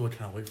 Mm-hmm. Ooh, I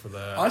can't wait for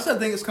that. Honestly, I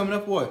think it's coming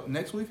up,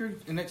 next week or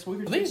two? I think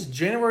it's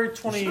January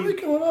 23rd. It should be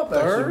coming up,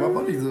 actually. My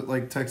buddy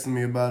texted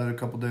me about it a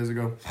couple days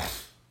ago.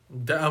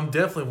 I'm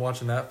definitely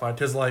watching that fight.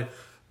 Because,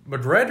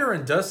 McGregor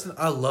and Dustin,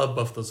 I love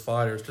both those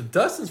fighters. Because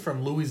Dustin's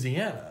from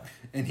Louisiana.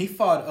 And he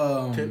fought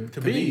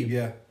Khabib,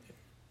 yeah.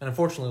 And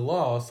unfortunately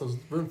lost. So there's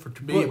room for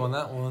Khabib on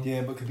that one.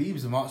 Yeah, but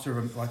Khabib's a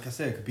monster. Like I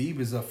said,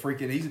 Khabib is a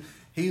freaking...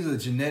 He's a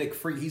genetic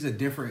freak. I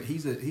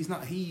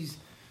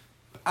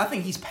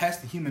think he's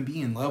past the human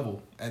being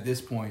level at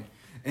this point.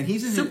 And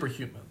he's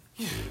superhuman.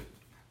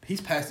 He's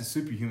past the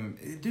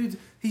superhuman. Dude,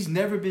 he's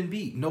never been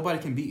beat. Nobody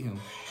can beat him.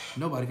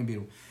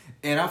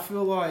 And I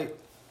feel like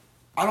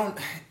I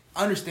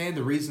understand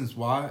the reasons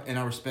why, and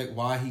I respect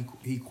why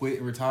he quit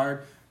and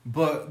retired.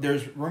 But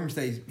there's rumors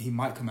that he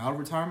might come out of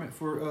retirement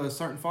for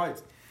certain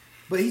fights.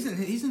 But he's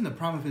in the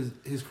prime of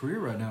his career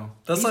right now.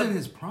 He's in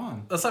his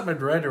prime. That's like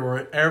McGregor,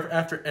 where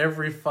after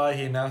every fight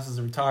he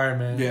announces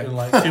retirement, and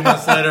 2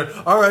 months later,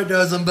 all right,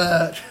 guys, I'm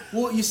back.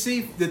 Well, you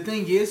see, the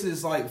thing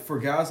is like for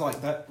guys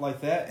like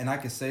that, and I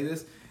can say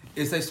this,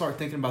 is they start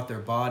thinking about their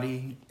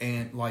body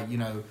and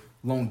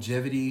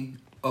longevity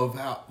of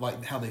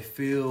how they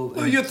feel.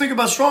 Well, you think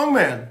about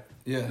strongman.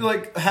 Yeah,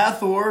 like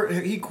Hathor,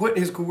 he quit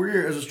his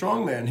career as a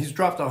strongman. He's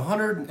dropped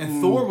 140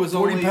 and Thor was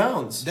 40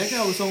 pounds. That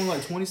guy was only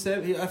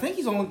 27. I think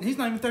he's not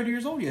even 30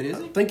 years old yet, is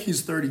he? I think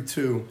he's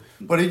 32,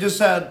 but he just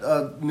had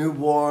a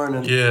newborn,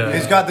 and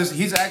he's got this.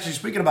 He's actually,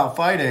 speaking about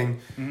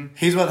fighting,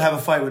 he's about to have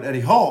a fight with Eddie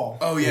Hall.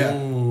 Oh yeah,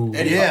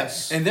 Eddie,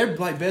 yes, and they're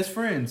like best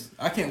friends.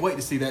 I can't wait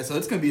to see that. So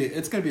it's gonna be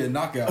a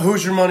knockout.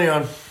 Who's your money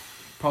on?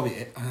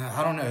 Probably,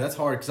 I don't know. That's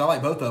hard because I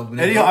like both of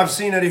them. I've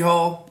seen Eddie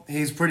Hall.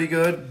 He's pretty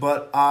good,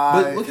 but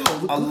I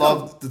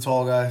love the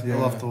tall guy. Yeah. I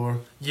love Thor.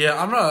 Yeah,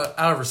 I'm not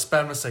out of respect.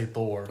 I'm gonna say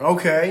Thor.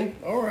 Okay,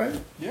 all right.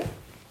 Yeah,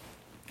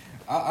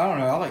 I don't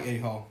know. I like Eddie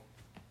Hall.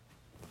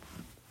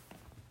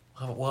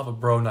 We'll have a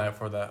bro night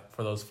for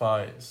those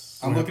fights.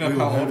 I'm looking up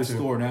how old is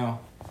Thor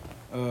now.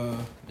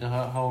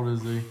 How old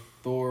is he?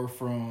 Thor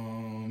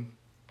from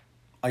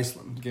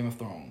Iceland, Game of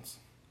Thrones.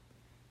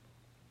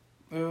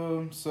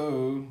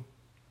 So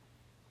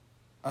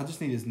I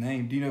just need his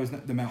name. Do you know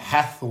the mountain?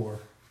 Hathor.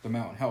 The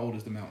mountain. How old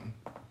is the mountain?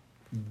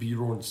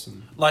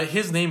 Bjornsson. Like,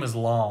 his name is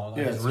long.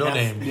 Like, his real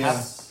name.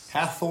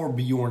 Hathor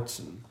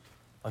Bjornsson.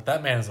 Like,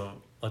 that man's a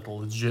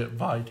legit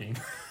Viking.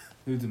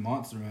 Dude's a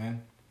monster,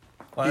 man.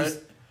 Like, he's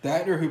the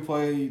actor who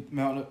played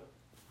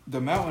the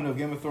Mountain of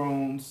Game of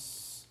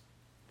Thrones,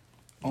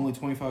 only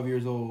 25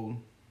 years old.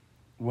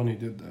 When he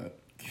did that.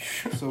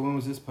 So when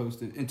was this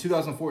posted? In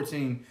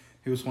 2014,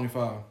 he was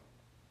 25.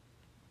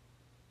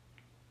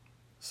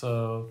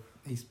 So...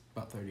 He's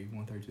about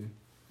 31, 32.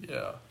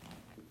 Yeah.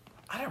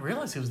 I didn't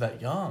realize he was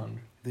that young.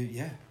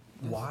 Yeah.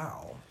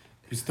 Wow.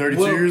 He's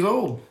 32 years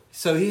old.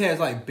 So he has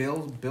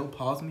Bell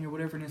Posmy or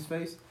whatever in his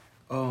face.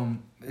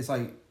 It's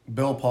like...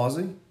 Bell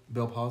palsy?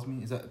 Bell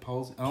Posmy? Is that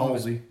palsy?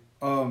 Palsy.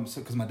 So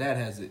because my dad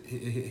has it.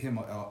 Him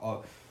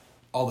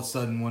all of a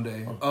sudden one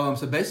day.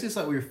 So basically, it's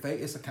like where your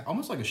face, it's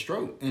almost like a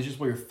stroke, and it's just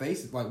where your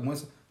face is like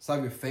once side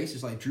of your face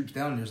just like droops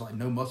down, and there's like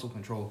no muscle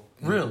control.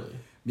 Really?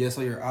 Yeah,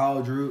 so your eye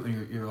will droop,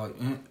 and you're like,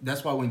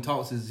 that's why when he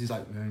talks, he's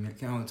like, man, he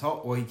can only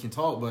talk. Well, he can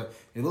talk, but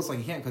it looks like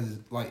he can't because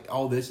like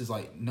all this is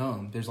like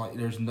numb.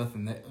 There's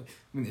nothing that.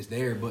 I mean, it's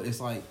there, but it's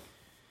like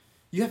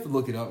you have to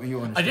look it up and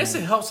you'll understand. I guess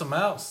it helps him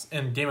out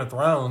in Game of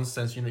Thrones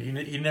since he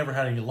never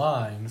had any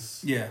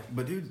lines. Yeah,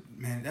 but dude,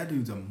 man, that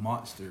dude's a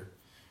monster.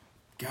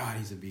 God,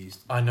 he's a beast.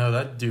 I know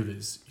that dude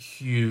is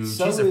huge.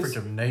 So he's a freak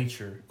of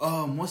nature.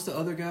 What's the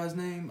other guy's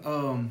name?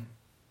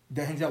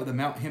 That hangs out with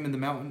him in the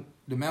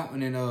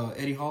mountain and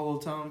Eddie Hall all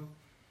the time.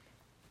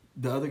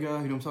 The other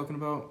guy, you know what I'm talking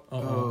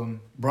about?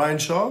 Brian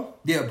Shaw?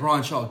 Yeah,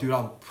 Brian Shaw. Dude,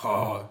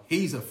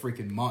 he's a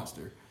freaking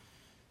monster.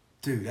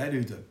 Dude, that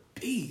dude's a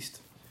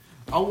beast.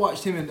 I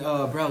watched him and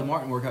Bradley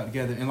Martin work out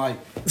together, and like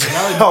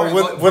Bradley Martin,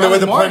 when they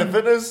went to Planet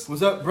Fitness,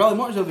 was up. Bradley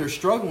Martin's over there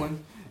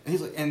struggling, and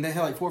he's like, and they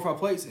had like 4 or 5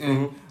 plates,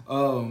 and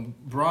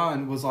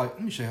Brian was like,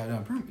 "Let me show you how to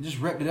improve." Just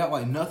repped it out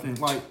like nothing,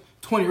 like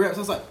 20 reps. I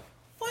was like,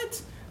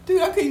 "What,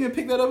 dude? I couldn't even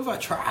pick that up if I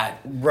tried."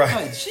 Right?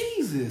 Like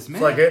Jesus,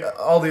 man. It's like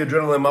all the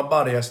adrenaline in my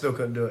body, I still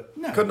couldn't do it.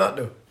 No. Could not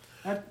do it.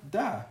 I'd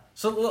die.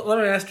 So let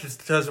me ask you,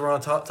 because we're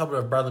on top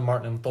of Bradley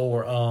Martin and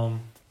Thor.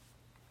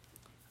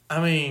 I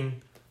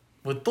mean,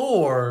 with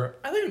Thor,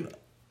 I think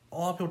a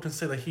lot of people can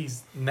say that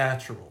he's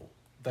natural,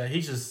 that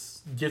he's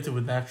just gifted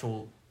with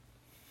natural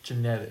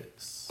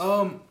genetics.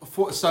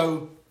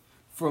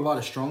 For a lot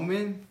of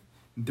strongmen,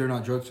 they're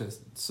not drug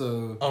tested.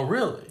 So Oh,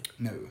 really?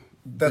 no.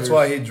 That's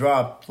why he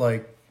dropped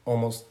like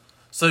almost.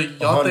 So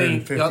y'all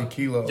think 150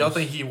 kilos. Y'all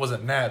think he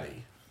wasn't natty?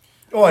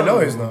 Oh, I know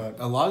he's not.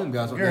 A lot of them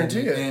guys won't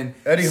Guarantee it. And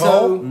Eddie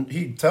Hall,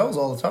 he tells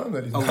all the time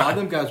that he's a not. lot of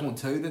them guys won't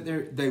tell you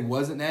that they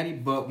wasn't natty,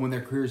 but when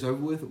their career's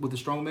over with the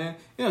strongman,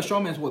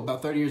 strongman's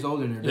about 30 years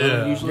old and they're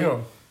done usually.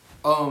 Yeah.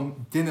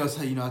 Then they'll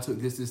say, I took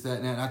this, that,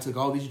 and that, and I took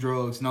all these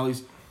drugs and all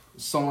these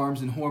SARMs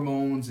and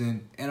hormones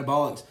and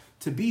anabolics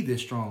to be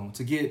this strong.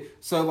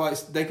 So like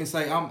they can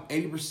say I'm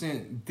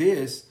 80%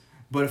 this,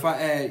 but if I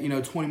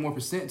add 20 more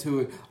 % to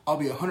it, I'll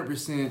be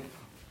 100%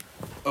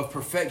 of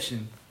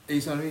perfection. You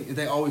know what I mean?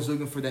 They always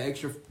looking for the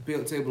extra, be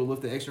able to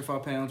lift the extra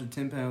 5 pounds or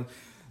 10 pounds.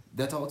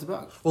 That's all it's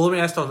about. Well, let me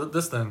ask you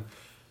this then.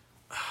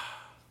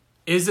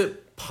 Is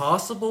it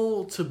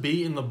possible to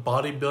be in the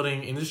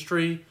bodybuilding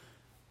industry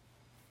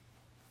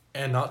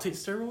and not take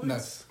steroids? No,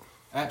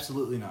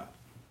 absolutely not.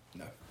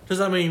 No.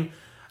 Because, I mean,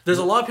 there's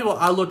a lot of people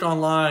I look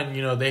online,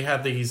 they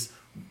have these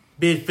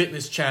big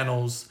fitness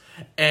channels,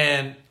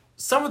 and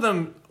some of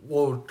them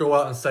will go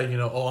out and say,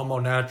 oh, I'm all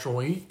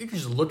natural. And you can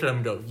just look at them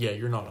and go, yeah,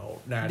 you're not all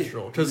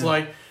natural. Because,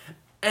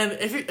 and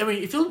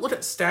if you look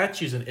at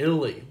statues in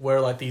Italy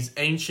where, like, these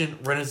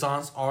ancient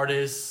Renaissance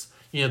artists,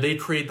 they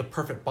create the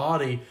perfect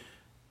body,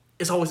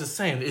 it's always the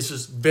same. It's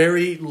just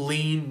very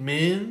lean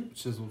men.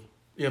 Chiseled.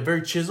 Yeah,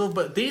 very chiseled.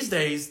 But these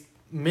days,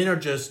 men are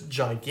just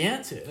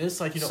gigantic. And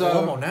it's like,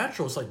 I'm all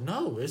natural. It's like,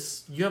 no,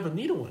 you have a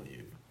needle in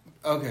you.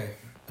 Okay.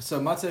 So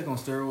my take on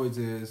steroids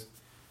is,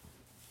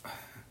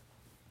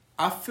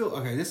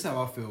 this is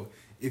how I feel.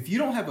 If you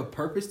don't have a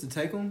purpose to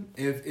take them,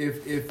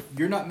 if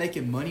you're not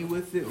making money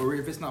with it, or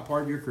if it's not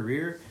part of your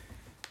career,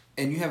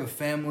 and you have a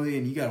family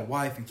and you got a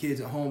wife and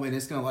kids at home, and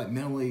it's gonna like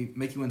mentally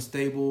make you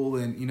unstable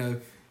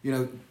and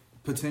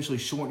potentially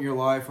shorten your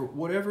life or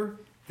whatever,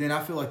 then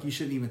I feel like you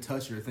shouldn't even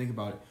touch it or think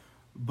about it.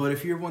 But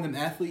if you're one of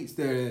them athletes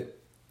that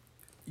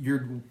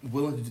you're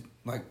willing to,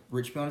 like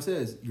Rich Piana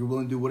says, you're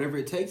willing to do whatever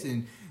it takes,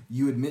 and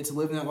you admit to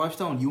living that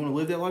lifestyle, and you want to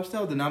live that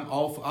lifestyle, then I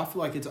feel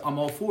like I'm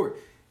all for it.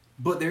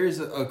 But there is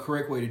a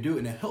correct way to do it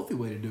and a healthy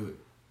way to do it.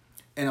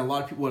 And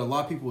what a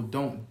lot of people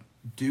don't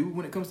do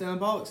when it comes to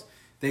anabolics,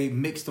 they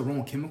mix the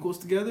wrong chemicals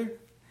together,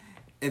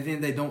 and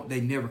then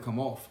they never come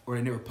off, or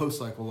they never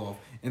post-cycle off,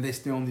 and they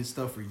stay on this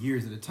stuff for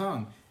years at a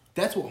time.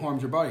 That's what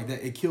harms your body.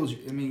 That it kills you.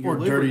 I mean, your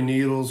liver, dirty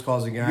needles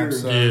causing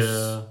abscess.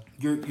 Yeah.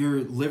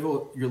 Your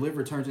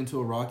liver turns into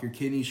a rock. Your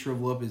kidneys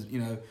shrivel up as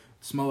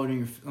smaller than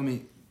your. I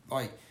mean,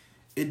 like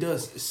it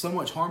does so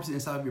much harm to the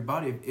inside of your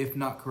body if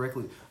not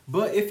correctly.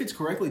 But if it's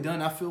correctly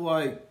done, I feel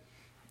like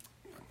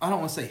I don't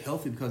want to say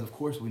healthy because of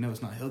course we know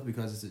it's not healthy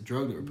because it's a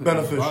drug that we're putting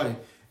in our body.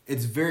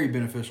 It's very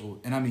beneficial,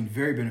 and I mean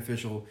very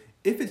beneficial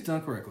if it's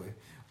done correctly.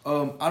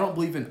 I don't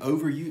believe in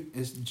overuse.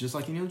 It's just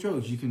like any other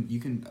drugs. You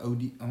can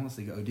OD. I don't want to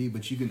say OD,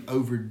 but you can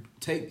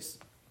overtake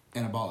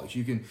anabolics.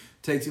 You can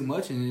take too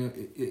much,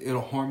 and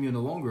it'll harm you in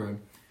the long run.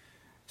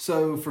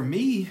 So for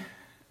me,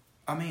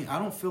 I mean, I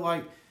don't feel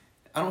like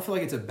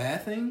it's a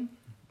bad thing,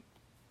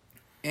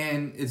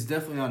 and it's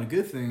definitely not a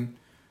good thing.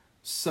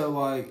 So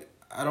like,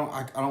 I don't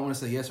want to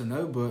say yes or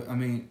no, but I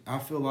mean, I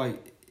feel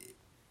like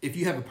if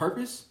you have a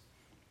purpose,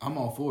 I'm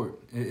all for it.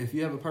 If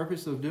you have a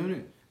purpose of doing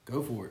it,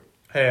 go for it.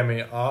 Hey, I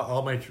mean,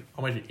 I'll make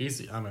it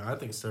easy. I mean, I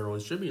think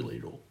steroids should be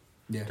legal.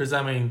 Yeah. Because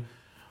I mean,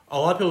 a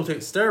lot of people take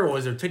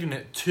steroids. They're taking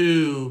it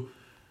to,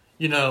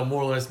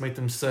 more or less make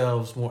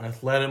themselves more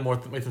athletic,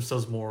 make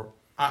themselves more.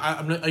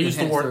 I use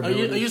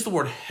the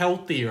word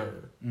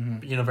healthier.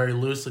 Mm-hmm. Very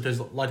loosely because,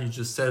 like you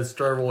just said,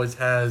 steroids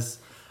has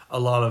a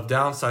lot of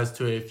downsides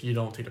to it if you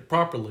don't take it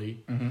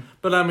properly. Mm-hmm.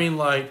 But I mean,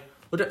 like,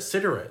 look at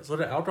cigarettes,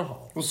 look at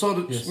alcohol. Well,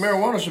 so Yes.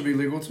 marijuana should be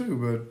legal too,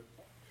 but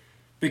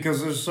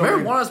because there's so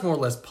Marijuana is more or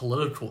less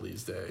political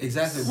these days.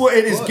 Exactly. Well,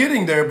 it is But-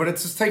 getting there, but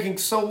it's just taking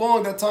so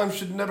long. That time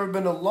should never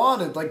been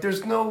allotted. Like,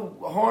 there's no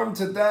harm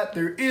to that.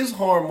 There is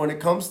harm when it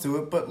comes to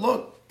it. But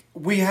look,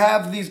 we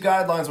have these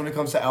guidelines when it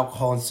comes to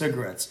alcohol and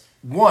cigarettes.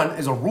 One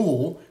is a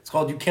rule. It's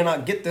called you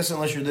cannot get this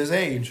unless you're this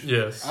age.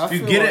 Yes. I If you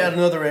feel get it like- at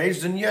another age,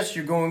 then yes,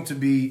 you're going to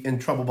be in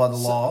trouble by the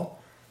law.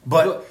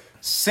 But Look-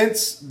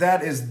 since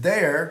that is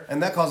there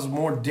and that causes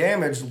more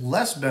damage,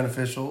 less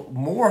beneficial,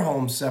 more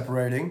homes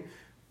separating,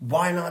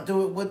 why not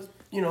do it with,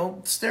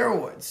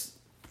 steroids?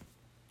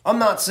 I'm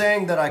not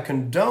saying that I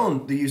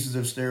condone the uses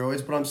of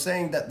steroids, but I'm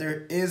saying that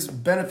there is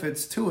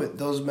benefits to it.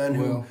 Those men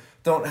who Well-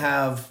 don't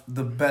have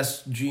the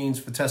best genes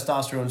for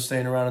testosterone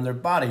staying around in their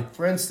body.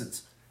 For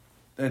instance,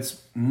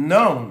 it's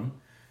known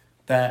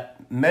that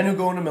men who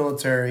go in the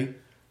military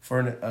for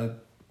I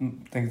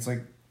think it's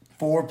like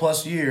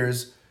 4+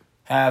 years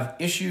have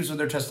issues with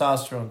their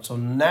testosterone. So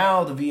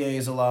now the VA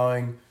is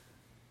allowing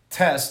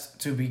test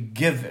to be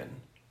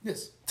given.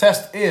 Yes.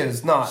 Test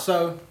is not.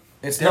 So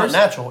It's not there's-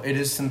 natural. It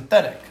is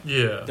synthetic.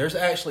 Yeah. There's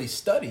actually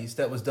studies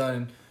that was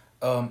done.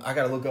 I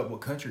got to look up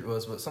what country it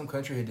was, but some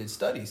country had did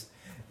studies.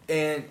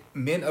 And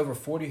men over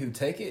 40 who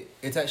take it,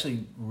 it's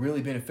actually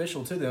really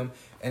beneficial to them.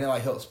 And it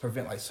like helps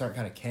prevent like certain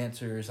kind of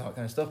cancers, all that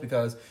kind of stuff,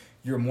 because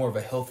you're more of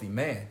a healthy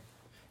man.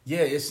 Yeah,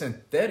 it's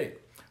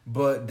synthetic,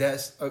 but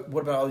that's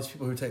what about all these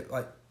people who take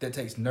that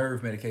takes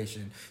nerve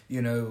medication,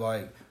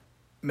 like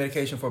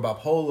medication for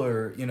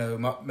bipolar,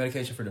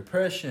 medication for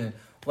depression.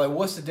 Like,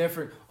 what's the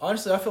difference?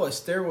 Honestly, I feel like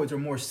steroids are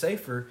more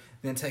safer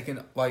than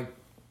taking like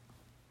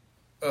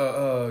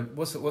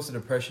what's the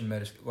depression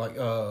medicine like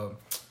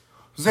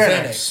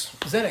Xanax.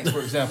 Xanax, for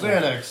example.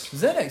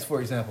 Xanax,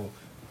 for example.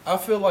 I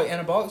feel like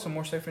anabolics are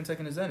more safer than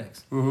taking a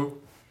Xanax. Mm-hmm.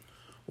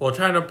 Well,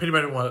 trying to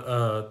piggyback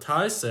what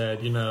Ty said,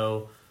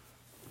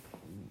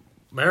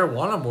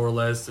 marijuana more or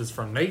less is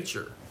from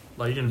nature.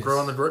 Like, you didn't grow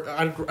on the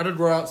I didn't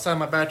grow outside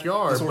my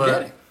backyard, It's but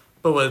organic.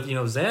 with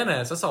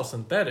Xanax, that's all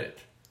synthetic.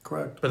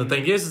 Correct. But the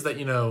thing is that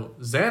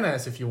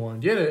Xanax, if you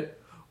want to get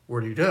it,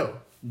 where do you go?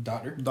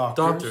 Doctor.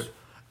 Doctors.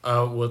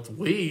 Doctor. With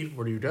weed,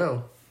 where do you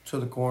go? To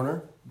the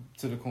corner.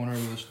 To the corner,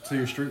 to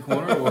your street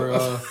corner,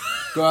 or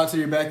go out to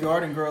your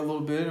backyard and grow a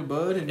little bit of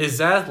bud. And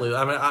Exactly.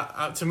 I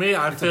mean, to me,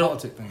 I it's a feel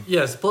politic thing.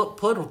 yes,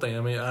 political thing.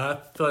 I mean, I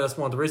feel like that's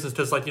one of the reasons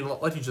because, like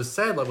like you just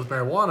said, like with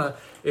marijuana,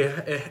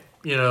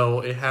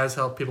 it has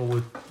helped people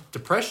with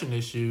depression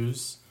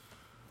issues.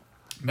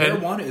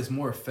 Marijuana is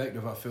more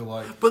effective, I feel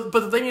like. But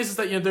the thing is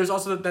that there's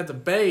also that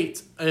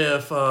debate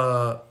if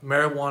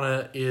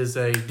marijuana is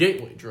a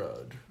gateway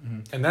drug,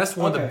 and that's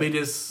one of the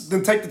biggest.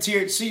 Then take the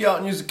THC out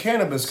and use the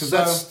cannabis because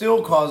that's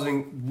still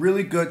causing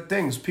really good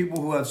things.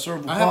 People who have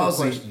cerebral I have a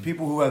palsy, question.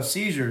 people who have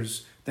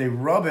seizures, they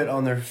rub it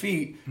on their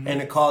feet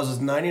and it causes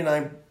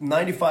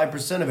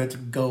 95% of it to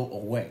go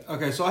away.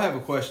 Okay, so I have a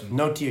question.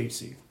 No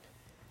THC.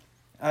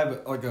 I have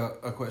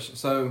a question.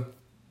 So,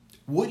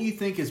 what do you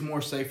think is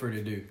more safer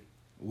to do,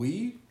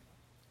 weed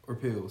or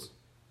pills,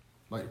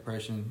 like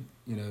depression,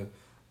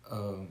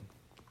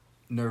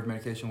 nerve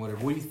medication,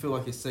 whatever? What do you feel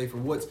like is safer?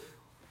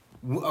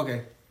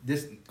 Okay?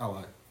 I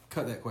lied.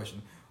 Cut that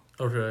question.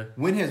 Okay.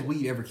 When has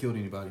weed ever killed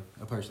anybody,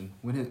 a person?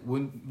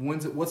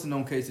 What's a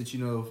known case that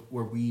you know of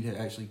where weed had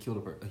actually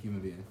killed a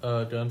human being?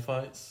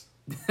 Gunfights.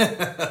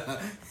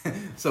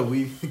 So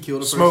weed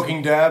killed a person.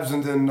 Smoking dabs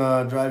and then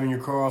driving your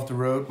car off the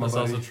road. That's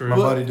also true. My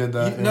But buddy did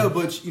that. No,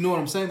 but you know what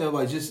I'm saying though.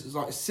 Like just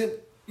like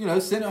sit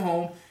at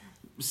home.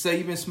 Say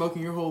you've been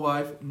smoking your whole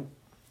life.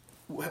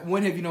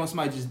 When have you known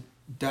somebody just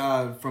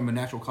died from a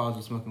natural cause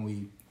of smoking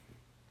weed?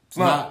 It's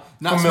not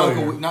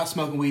smoking not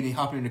smoking weed and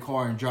hopping in the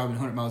car and driving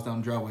 100 miles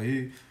down the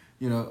driveway.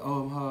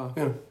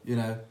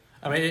 Yeah.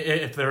 I mean,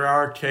 if there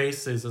are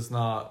cases, it's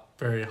not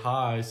very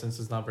high since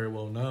it's not very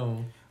well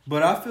known.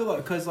 But I feel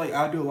like because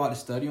I do a lot of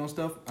study on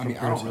stuff. I mean, I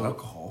Compared don't to really,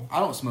 alcohol. I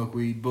don't smoke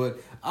weed, but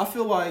I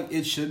feel like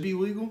it should be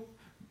legal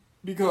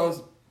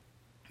because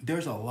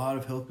there's a lot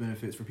of health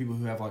benefits for people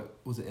who have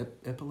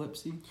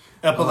epilepsy,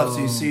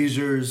 Epilepsy,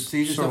 seizures,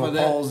 stuff cerebral like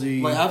that.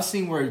 palsy. Like I've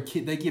seen where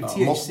they give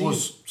multiple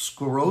THC.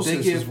 sclerosis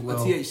They give as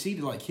well. a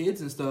THC to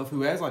kids and stuff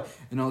who has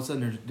and all of a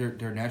sudden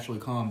they're naturally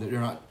calm. They're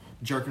not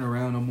jerking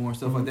around no more and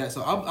stuff like that.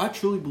 So I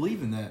truly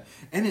believe in that,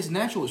 and it's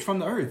natural. It's from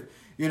the earth.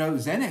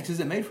 Xanax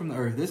isn't made from the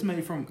earth. This is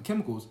made from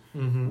chemicals.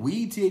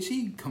 Weed,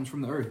 THC, comes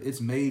from the earth.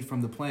 It's made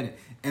from the planet.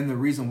 And the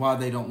reason why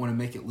they don't want to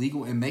make it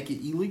legal and make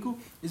it illegal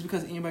is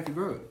because anybody can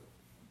grow it.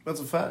 That's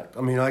a fact.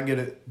 I mean, I get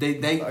it. I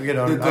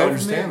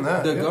understand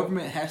that. The yeah.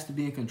 government has to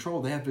be in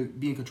control. They have to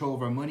be in control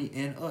of our money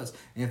and us.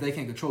 And if they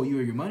can't control you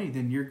or your money,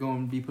 then you're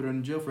going to be put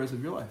in jail for the rest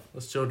of your life.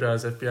 Let's chill,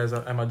 guys. FBI's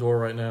at my door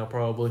right now,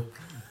 probably.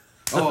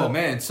 Oh,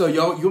 man. So,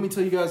 you want me to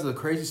tell you guys a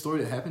crazy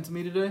story that happened to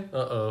me today?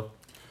 Uh-oh.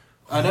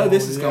 I know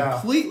this is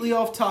completely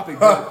off topic,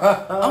 but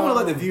I want to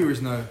let the viewers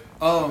know.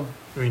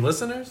 You mean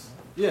listeners?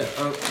 Yeah,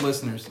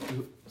 listeners.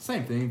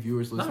 Same thing,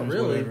 viewers, listeners, Not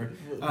really. whatever.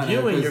 I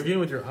know, You're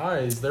viewing with your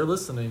eyes. They're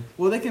listening.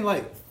 well, they can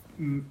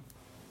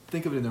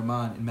think of it in their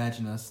mind.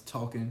 Imagine us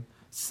talking,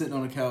 sitting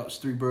on the couch,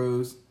 three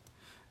bros,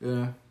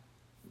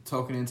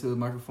 talking into the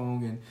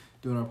microphone and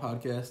doing our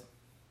podcast.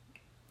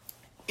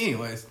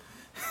 Anyways.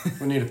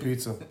 We need a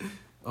pizza.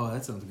 Oh,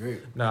 that sounds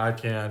great. No, I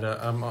can't.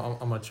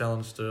 I'm a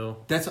challenge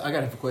still. I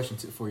got a question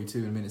for you too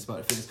in a minute. It's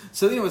about fitness.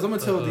 So, anyways, I'm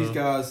gonna tell these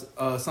guys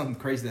something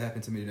crazy that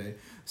happened to me today.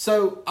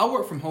 So, I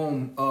work from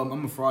home.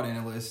 I'm a fraud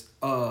analyst.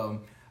 I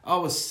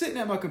was sitting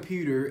at my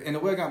computer, and the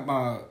way I got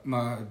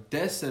my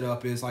desk set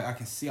up is like I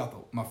can see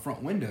out my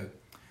front window.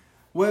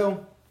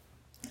 Well,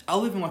 I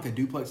live in like a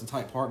duplex, a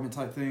type apartment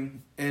type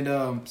thing,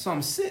 and so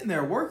I'm sitting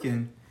there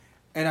working,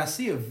 and I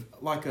see I think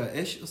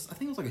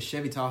it was like a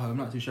Chevy Tahoe. I'm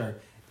not too sure.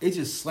 It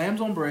just slams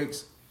on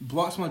brakes,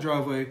 blocks my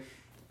driveway.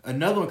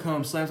 Another one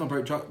comes, slams on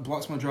brakes,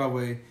 blocks my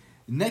driveway.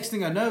 Next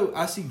thing I know,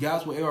 I see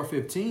guys with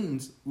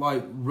AR-15s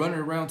like running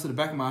around to the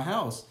back of my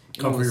house,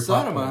 on the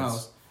side of my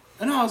house,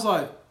 and I was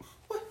like,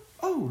 "What?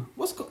 Oh,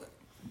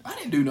 I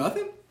didn't do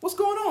nothing. What's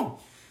going on?"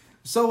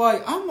 So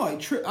like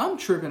I'm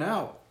tripping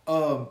out,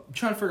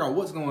 trying to figure out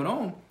what's going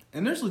on,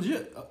 and there's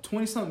legit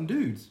 20-something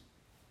dudes.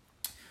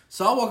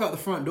 So I walk out the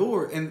front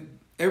door, and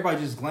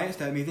everybody just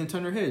glanced at me, then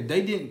turned their head.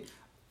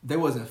 They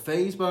wasn't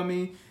fazed by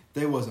me.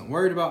 They wasn't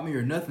worried about me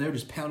or nothing. They were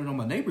just pounding on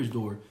my neighbor's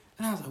door.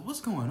 And I was like,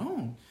 what's going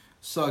on?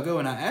 So I go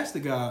and I asked the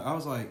guy, I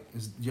was like,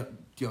 do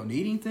y'all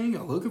need anything?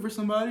 Y'all looking for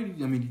somebody?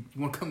 I mean,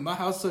 you want to come to my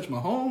house, touch my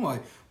home?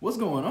 Like, what's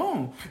going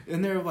on?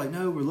 And they were like,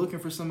 no, we're looking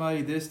for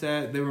somebody, this,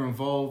 that. They were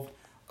involved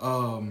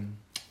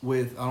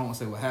with, I don't want to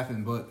say what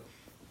happened, but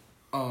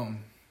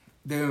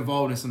they were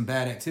involved in some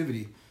bad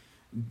activity.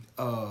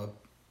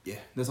 Yeah,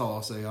 that's all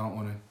I'll say. I don't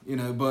want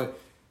to, but...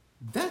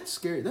 That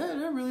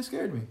really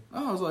scared me.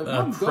 I was like,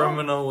 a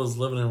criminal was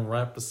living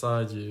right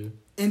beside you.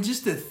 And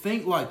just to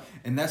think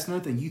and that's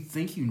another thing, you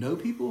think you know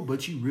people,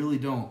 but you really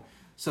don't.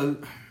 So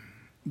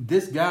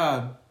this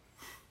guy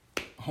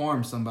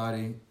harmed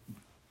somebody,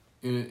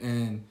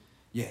 and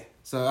yeah.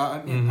 So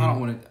I don't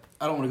want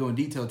to go in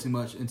detail too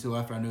much until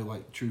after I know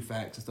like true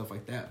facts and stuff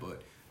like that.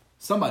 But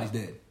somebody's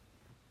dead,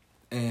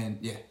 and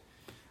yeah.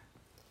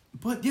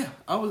 But yeah,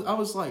 I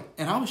was like,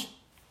 and I was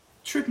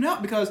tripping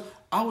out because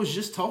I was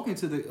just talking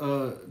to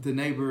the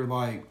neighbor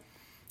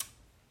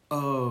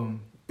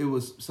it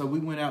was, so we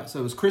went out, so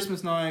it was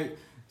Christmas night,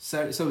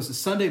 Saturday, so it was the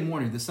Sunday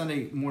morning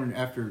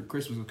after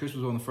Christmas. Christmas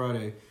was on the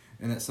Friday,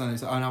 and that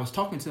Sunday, and I was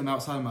talking to him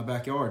outside of my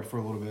backyard for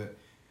a little bit,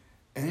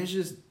 and it's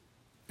just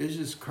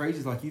crazy.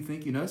 It's like you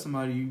think you know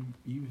somebody,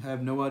 you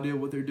have no idea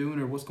what they're doing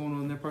or what's going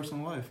on in their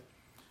personal life.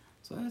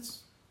 So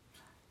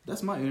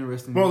that's my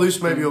interesting. Well, at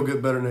least maybe you'll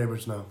get better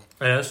neighbors now.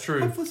 Yeah, that's true.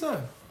 Hopefully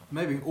so,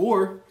 maybe,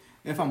 or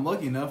if I'm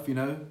lucky enough,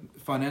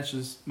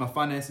 my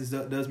finances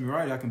does me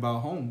right, I can buy a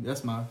home.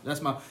 That's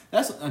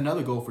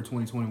another goal for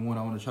 2021.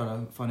 I want to try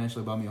to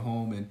financially buy me a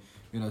home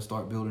and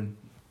start building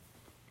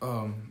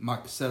my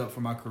setup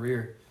for my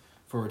career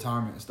for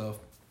retirement and stuff.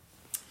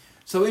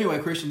 So anyway,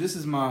 Christian, this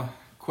is my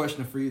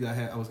question for you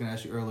that I was going to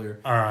ask you earlier.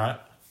 All right.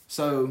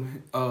 So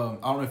I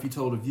don't know if you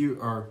told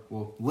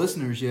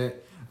listeners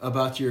yet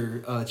about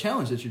your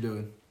challenge that you're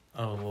doing.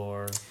 Oh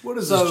Lord. What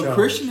is this challenge?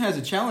 Christian has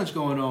a challenge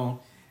going on.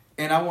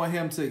 And I want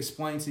him to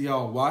explain to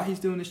y'all why he's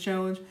doing this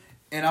challenge,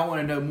 and I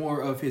want to know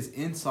more of his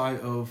insight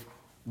of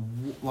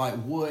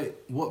what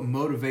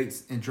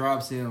motivates and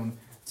drives him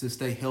to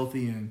stay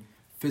healthy and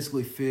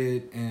physically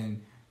fit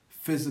and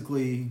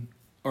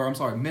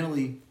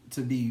mentally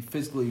to be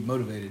physically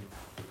motivated.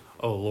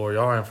 Oh Lord,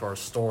 y'all are in for a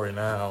story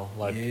now.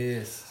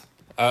 Yes.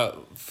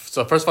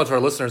 So first of all, to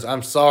our listeners,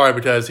 I'm sorry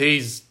because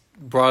he's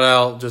brought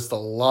out just a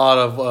lot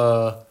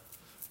of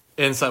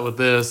insight with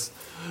this.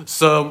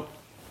 So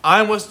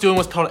I was doing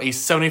what's called a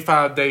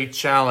 75-day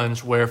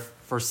challenge, where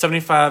for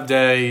 75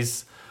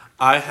 days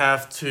I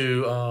have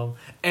to,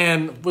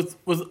 and with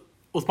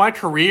my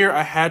career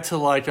I had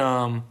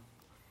to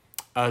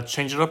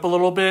change it up a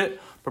little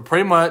bit, but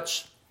pretty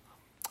much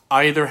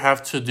I either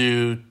have to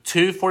do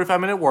 2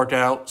 45-minute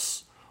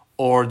workouts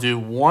or do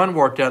one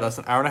workout that's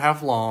an hour and a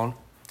half long.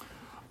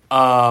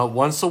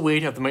 Once a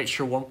week, I have to make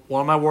sure one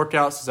of my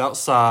workouts is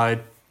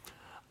outside.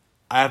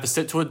 I have to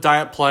stick to a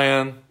diet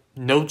plan,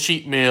 no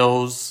cheat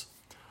meals.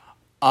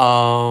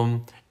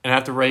 And I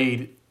have to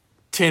read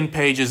 10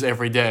 pages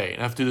every day.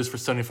 And I have to do this for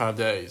 75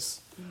 days.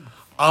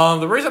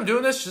 The reason I'm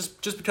doing this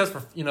just because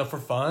for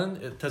fun,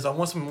 because I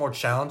want something more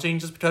challenging.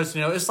 Just because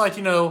it's like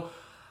I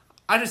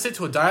just stick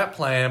to a diet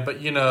plan, but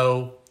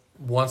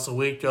once a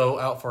week go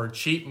out for a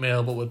cheat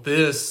meal. But with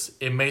this,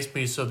 it makes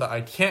me so that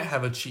I can't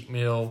have a cheat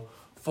meal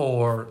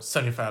for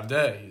 75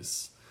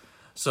 days.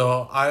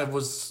 So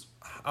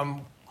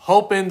I'm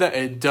hoping that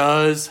it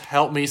does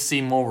help me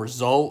see more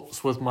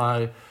results with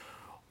my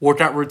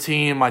workout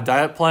routine, my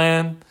diet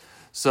plan.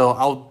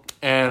 So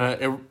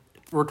it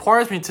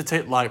requires me to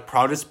take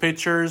progress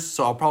pictures.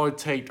 So I'll probably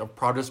take a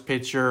progress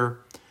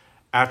picture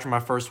after my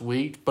first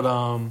week. But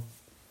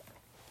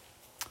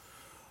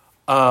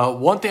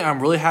one thing I'm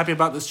really happy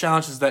about this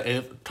challenge is that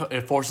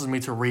it forces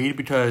me to read,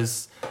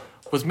 because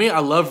with me, I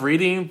love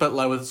reading, but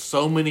with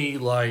so many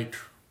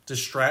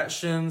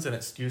distractions and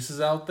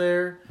excuses out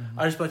there,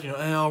 I just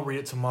I'll read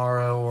it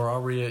tomorrow, or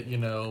I'll read it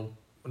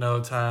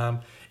no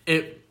time.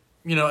 It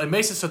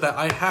makes it so that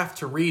I have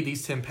to read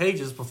these 10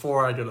 pages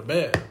before I go to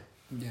bed.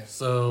 Yeah.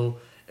 So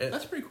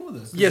That's pretty cool,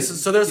 though. yes.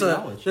 So there's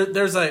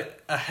a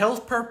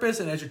health purpose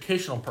and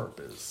educational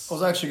purpose. I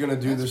was actually going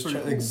to do That's this pretty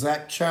cool.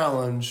 exact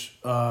challenge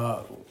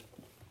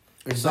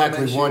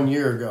exactly 1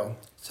 year ago.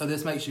 So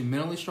this makes you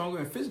mentally stronger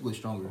and physically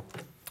stronger.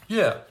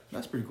 Yeah.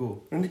 That's pretty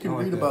cool. And you can I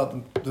like read that.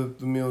 about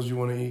the meals you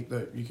want to eat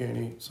that you can't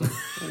eat. So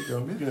there you go.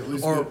 You can at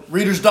least Or- get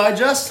Reader's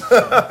Digest.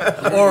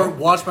 Or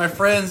watch my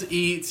friends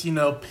eat,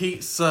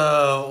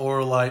 pizza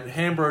or like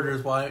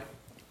hamburgers while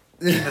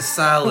eating a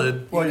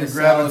salad. While you're Eating a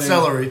grabbing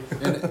salad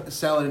celery. and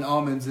salad and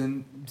almonds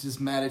and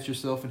just mad at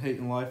yourself and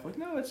hating life. Like,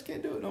 no, I just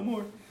can't do it no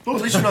more. Well,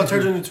 at least you're not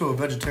turning into a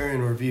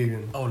vegetarian or a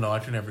vegan. Oh no, I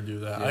could never do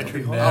that. Yeah, I it'd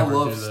could be hard. never I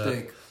love do that.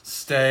 steak.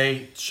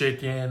 Steak,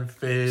 chicken,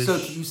 fish. So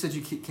you said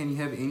can you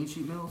have any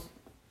cheat meals?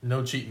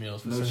 No cheat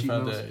meals for No cheat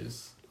 75 meals?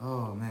 days.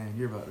 Oh man,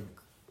 you're about to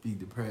be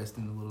depressed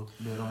in a little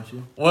bit, aren't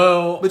you?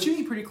 Well, But you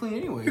eat pretty clean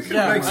anyway. You can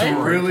Yeah, make I some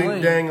eat really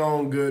clean. dang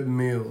on good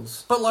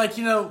meals. but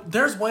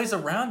there's ways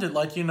around it.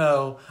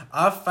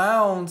 I've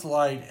found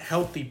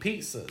healthy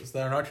pizzas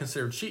that are not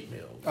considered cheat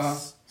meals. Uh-huh.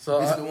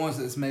 So It's the ones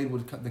that's made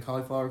with the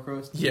cauliflower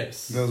crust.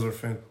 yes, Those are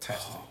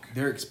fantastic.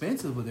 They're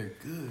expensive, but they're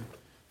good.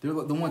 They're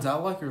like, the ones I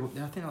like are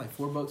I think like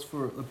 $4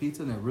 for a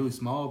pizza, and they're really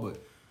small,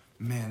 but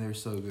man, they're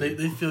so good.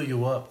 they fill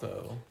you up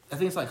though. I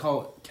think it's like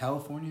called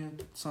California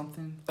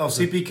something. Oh, Is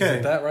it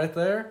CPK. that right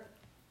there?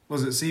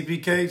 Was it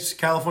CPK?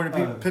 California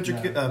No, Pizza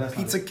that's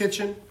Pizza not it.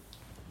 Kitchen?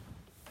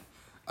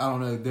 I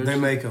don't know. They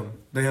make them.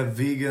 They have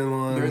vegan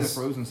ones. They're in the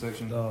frozen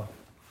section. Oh.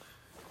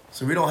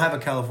 So we don't have a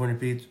California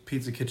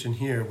Pizza Kitchen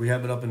here. We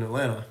have it up in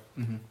Atlanta.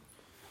 Mm-hmm.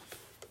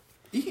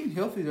 Eating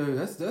healthy though,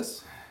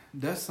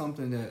 that's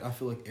something that I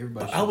feel like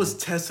everybody. But should I was do.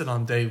 tested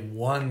on day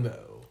one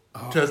though,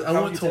 Oh, because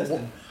how was you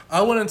tested?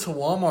 I went into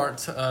Walmart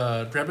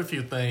to grab a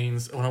few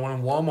things. And when I went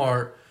in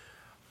Walmart,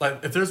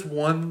 if there's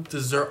one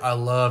dessert I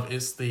love,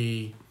 it's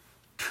the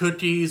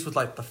cookies with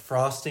the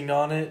frosting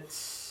on it.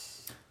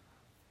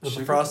 With Sugar?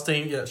 the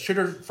frosting, yeah,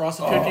 sugar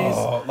frosted cookies.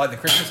 Oh, like the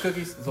Christmas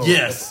cookies.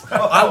 Yes,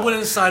 I went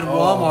inside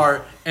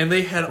Walmart and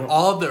they had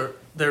all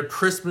their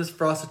Christmas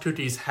frosted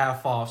cookies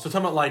half off. So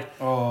talking about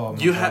Oh,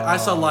 my I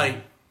saw God.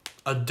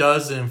 a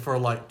dozen for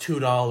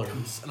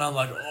 $2, and I'm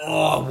like,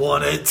 oh, I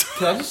want it.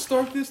 Can I just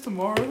start this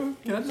tomorrow?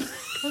 Can I just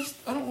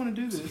I don't want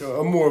to do this.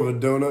 I'm more of a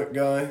donut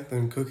guy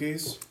than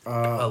cookies.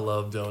 I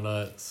love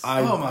donuts.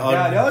 Oh my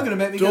God, y'all are gonna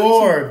make me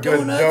adore go get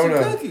some good donuts and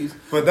donut. cookies.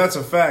 But that's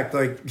a fact.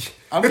 I'm It's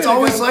gonna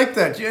always go- like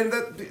that. Yeah,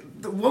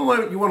 the one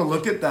way you want to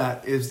look at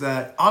that is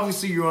that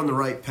obviously you're on the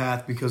right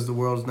path because the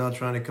world is now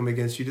trying to come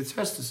against you to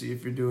test to see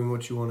if you're doing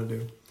what you want to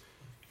do.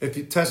 If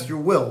you test your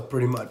will,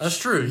 pretty much. That's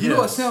true. You know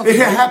what sounds It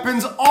amazing?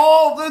 happens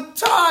all the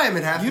time.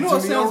 It happens You know to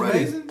what me sounds already.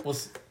 amazing? Well,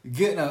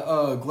 Getting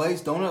a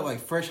glazed donut, like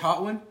fresh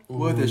hot one,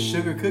 with a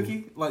sugar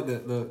cookie, like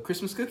the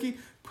Christmas cookie,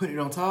 putting it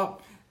on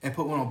top, and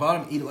put one on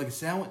bottom, eat it like a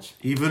sandwich.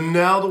 Even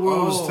now the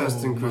world is Oh,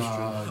 testing my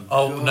Christian.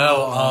 oh God.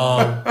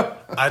 no,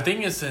 I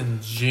think it's in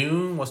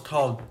June. What's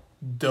called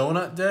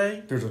Donut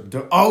Day. There's a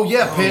Pancake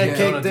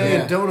Donut Day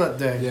and Day. Donut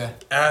Day.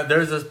 Yeah.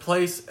 There's this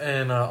place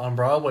on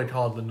Broadway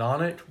called the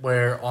Nonic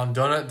where on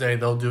Donut Day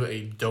they'll do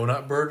a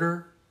donut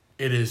burger.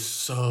 It is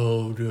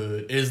so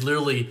good. It is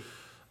literally,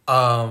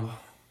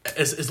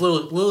 it's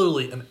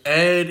literally an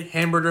egg,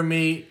 hamburger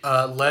meat,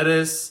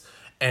 lettuce,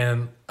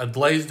 and a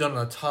glazed donut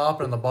on the top,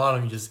 and on the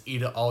bottom you just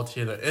eat it all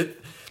together.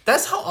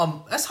 That's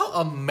how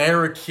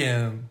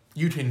American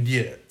you can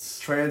get.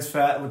 Trans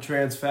fat with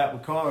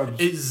carbs.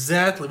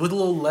 Exactly, with a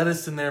little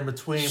lettuce in there in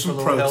between Some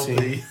for a little protein.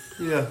 healthy.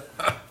 Yeah.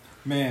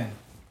 Man,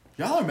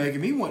 y'all are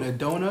making me want a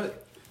donut,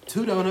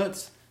 2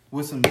 donuts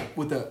with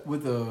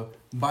a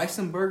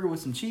bison burger with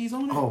some cheese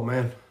on it, Oh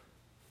man.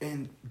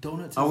 and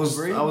donuts. I and was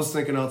bread. I was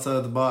thinking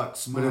outside the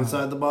box, but My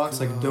inside the box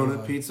like a donut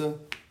God. pizza.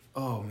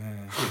 Oh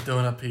man.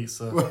 Donut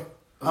pizza.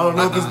 I don't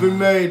know if it's been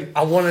made.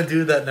 I want to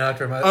do that now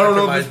after my, I don't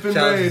know if my it's been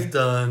challenge made. is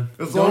done.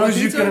 As long Donut as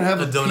you pizza? can have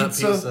The a donut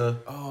pizza, pizza.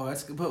 Oh,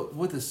 that's good. But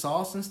with the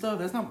sauce and stuff,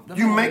 that's not.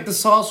 you make the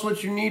sauce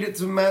what you need it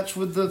to match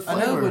with the I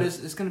flavor. know, but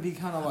it's gonna be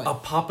kind of like. A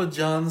Papa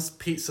John's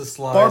pizza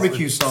slice.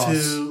 Barbecue with sauce.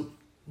 2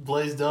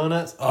 glazed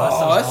donuts.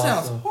 Oh, that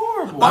sounds awesome.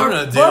 horrible. I'm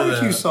gonna do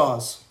barbecue that.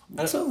 sauce.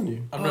 I'm I- telling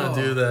you. I'm gonna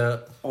do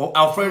that. Oh,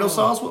 Alfredo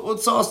sauce.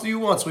 What sauce do you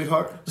want,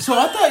 sweetheart? So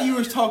I thought you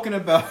was talking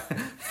about.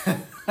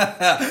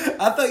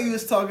 I thought you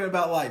was talking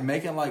about like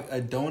making like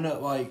a donut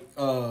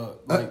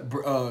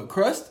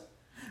crust.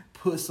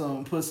 Put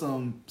some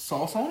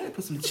sauce on it.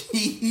 Put some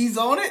cheese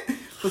on it.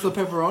 Put some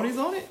pepperonis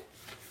on it.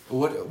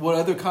 What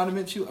other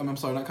condiments you? I'm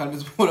sorry, not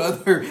condiments. What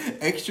other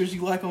extras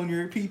you like on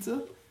your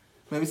pizza?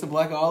 Maybe some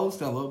black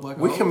olives. I love black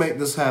We olives. can make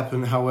this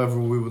happen however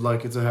we would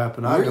like it to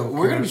happen. I don't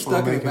We're care. gonna be I just wanna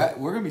stuck in the make it.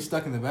 We're gonna be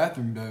stuck in the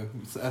bathroom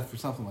though for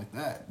something like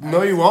that.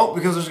 No, you won't,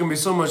 because there's gonna be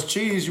so much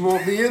cheese you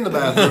won't be in the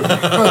bathroom.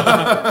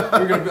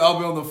 I'll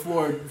be on the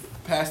floor,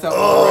 passed out.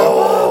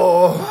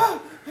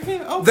 Oh. I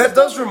can't open That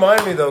does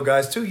remind me, though,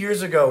 guys. 2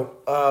 years ago,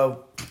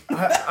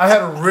 I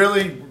had a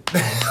really,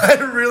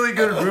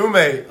 good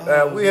roommate.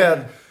 We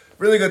had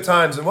really good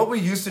times, and what we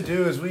used to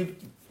do is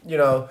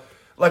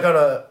like on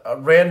a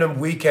random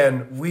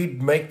weekend,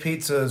 we'd make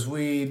pizzas,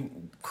 we'd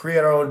create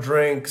our own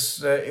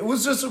drinks. It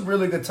was just a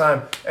really good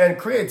time. And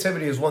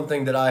creativity is one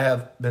thing that I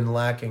have been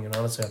lacking. And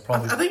honestly,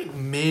 I think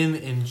men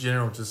in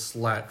general just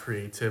lack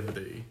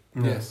creativity.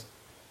 Yes.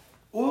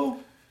 Well,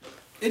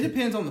 it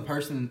depends on the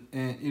person,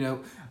 and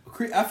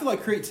I feel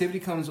like creativity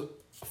comes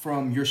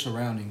from your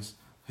surroundings,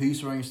 who you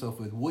surround yourself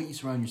with, what you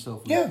surround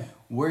yourself with,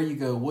 where you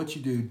go, what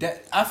you do.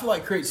 That I feel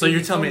like creativity. So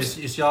you're telling me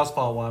it's y'all's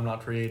fault why I'm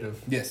not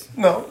creative? Yes.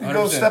 No, you 100%.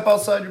 go step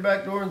outside your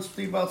back door and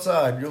sleep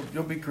outside.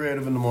 You'll be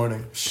creative in the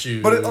morning.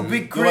 Shoot. But it'll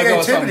be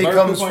creativity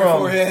comes from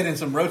forehead and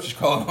some roaches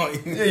crawling on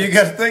you. Yeah, you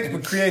got to think.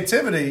 But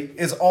creativity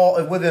is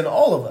all within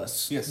all of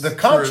us. Yes. The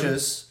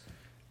conscious.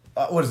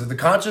 What is it? The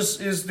conscious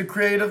is the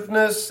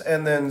creativeness,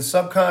 and then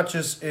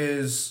subconscious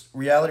is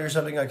reality or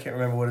something. I can't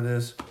remember what it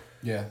is.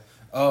 Yeah.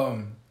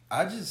 I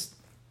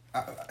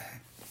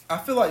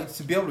feel like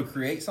to be able to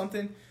create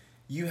something,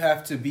 you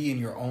have to be in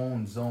your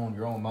own zone,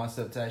 your own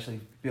mindset to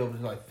actually be able to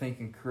like think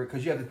and create.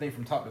 Because you have to think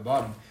from top to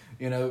bottom.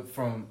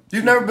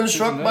 You've never been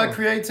struck by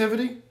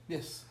creativity?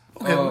 Yes.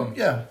 Okay.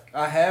 Yeah.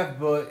 I have,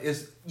 but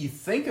you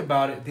think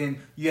about it, then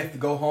you have to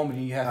go home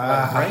and you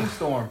have to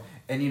brainstorm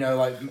and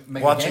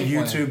make watch a a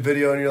game YouTube plan.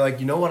 video and you're like,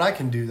 you know what? I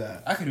can do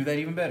that. I can do that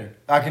even better.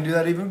 I can do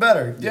that even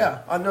better.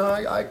 Yeah. I know.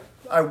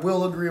 I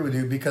will agree with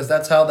you because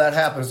that's how that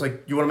happens.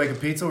 Like, you want to make a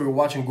pizza? We were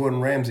watching Gordon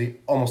Ramsay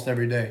almost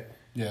every day.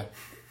 Yeah.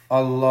 I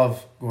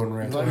love Gordon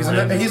Ramsay.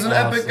 He's an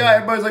epic guy.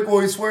 Everybody's like, well,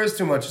 he swears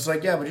too much. It's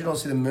like, yeah, but you don't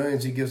see the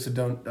millions he gives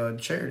to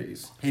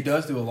charities. He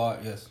does do a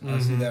lot, yes. I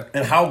see that.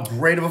 And how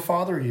great of a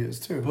father he is,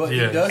 too. But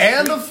Yeah. he does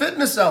And the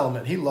fitness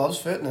element. He loves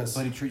fitness.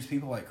 But he treats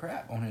people like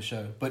crap on his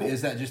show. But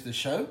is that just a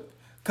show?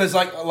 Because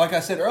like I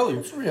said earlier,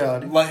 It's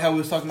reality. like how we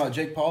was talking about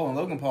Jake Paul and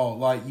Logan Paul,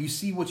 like you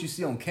see what you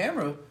see on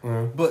camera,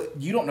 but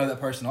you don't know that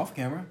person off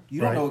camera.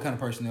 You don't know what kind of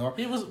person they are.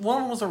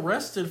 One was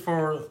arrested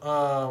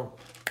for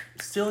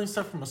stealing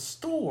stuff from a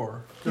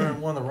store during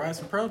one of the riots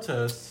and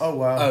protests. Oh,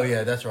 wow. Oh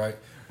yeah, that's right.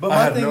 But I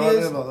my had thing no is,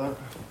 idea about that.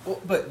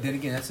 well, but then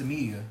again, that's the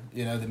media.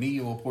 The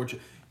media will portray.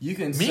 You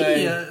can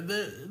Media, say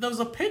there was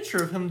a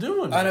picture of him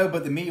doing it. I know,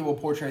 but the media will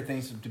portray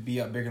things to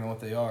be out bigger than what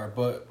they are.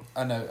 But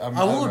I know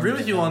I will agree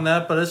with you on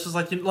that, but it's just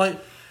like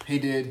he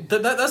did.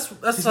 That's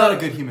He's not a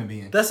good human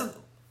being.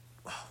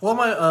 One of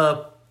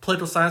my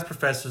political science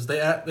professors. He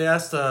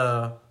asked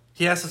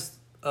us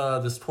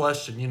this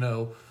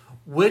question.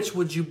 Which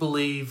do you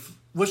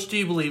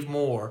believe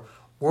more?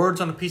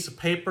 Words on a piece of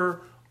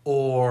paper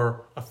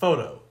or a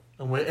photo?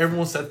 And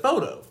everyone said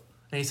photo.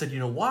 And he said,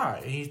 why?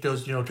 And he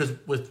goes, because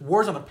with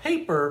words on a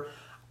paper,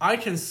 I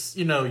can,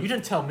 you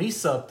didn't tell me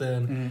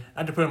something. I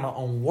had to put in my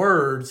own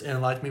words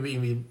and maybe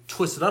even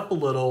twist it up a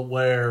little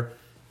where,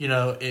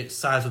 it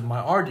sides with my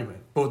argument.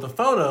 But with a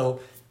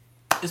photo,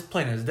 it's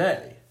plain as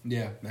day.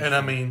 Yeah. And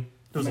I mean,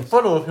 there's a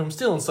photo of him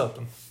stealing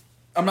something.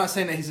 I'm not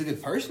saying that he's a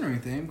good person or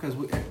anything, because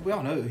we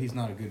all know that he's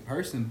not a good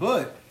person,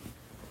 but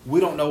we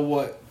don't know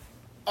what.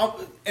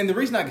 And the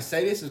reason I can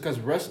say this is because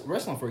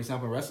wrestling, for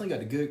example, wrestling got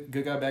the good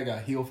guy, bad guy,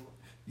 heel.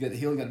 You got the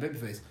heel, you got the baby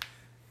face.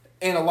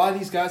 And a lot of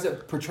these guys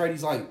that portray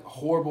these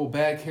horrible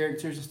bad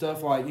characters and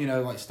stuff,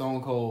 like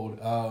Stone Cold,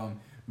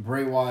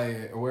 Bray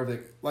Wyatt, or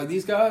whatever,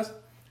 these guys,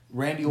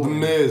 Randy Orton, The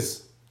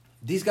Miz.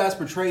 These guys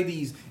portray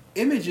these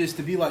images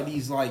to be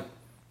these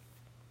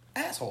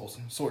assholes,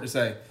 sort of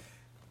say.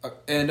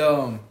 And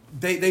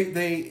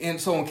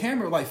so on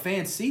camera,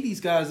 fans see these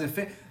guys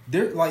and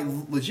they're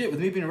legit. With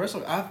me being a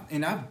wrestler,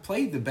 I've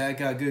played the bad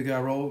guy, good guy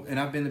role, and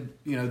I've been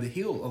the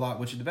heel a lot,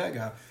 which is the bad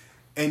guy.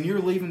 And you're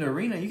leaving the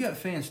arena, you got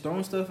fans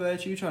throwing stuff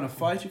at you, trying to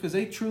fight you, because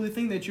they truly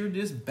think that you're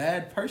this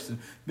bad person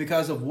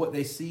because of what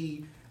they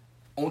see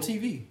on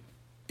TV,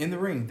 in the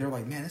ring. They're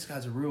like, man, this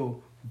guy's a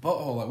real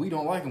butthole. We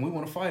don't like him. We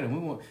want to fight him. We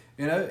want,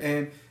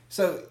 and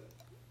so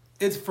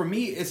for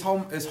me, it's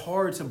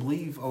hard to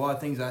believe a lot of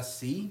things I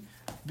see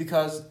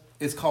because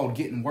it's called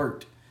getting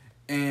worked.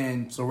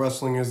 And So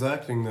wrestling is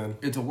acting then?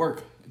 it's a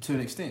work to an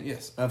extent,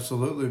 yes.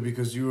 Absolutely,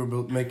 because you are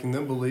making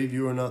them believe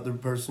you are not the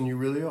person you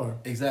really are.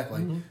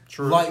 Exactly.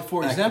 True.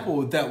 For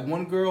example, that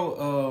one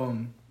girl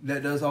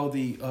that does all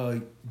the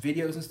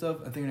videos and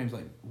stuff, I think her name's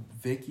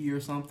Vicky or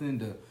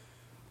something,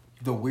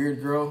 the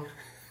weird girl,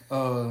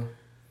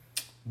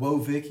 Whoa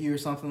Vicky or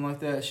something like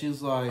that.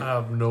 She's I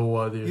have no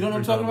idea. you know what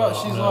I'm talking about?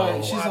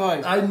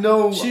 I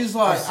know. She's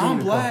I'm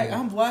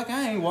black,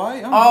 I ain't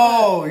white.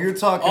 You're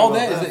talking all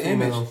about that is an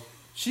female. image.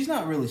 She's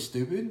not really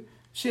stupid.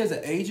 She has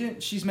an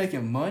agent. She's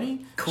making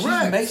money.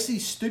 Correct. She makes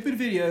these stupid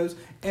videos,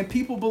 and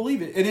people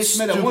believe it. And then she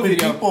made that one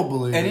video. People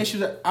believe and it. then she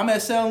was like, I'm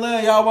at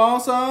 7-Eleven, y'all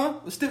want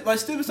some? Stupid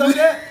stuff like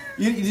that.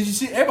 Did you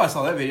see? Everybody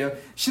saw that video.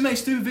 She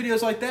makes stupid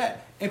videos like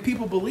that, and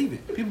people believe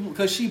it.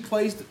 Because she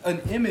plays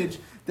an image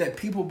that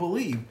people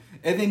believe.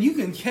 And then you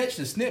can catch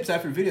the snips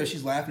after the video.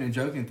 She's laughing and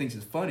joking and thinks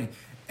it's funny.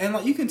 And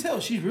you can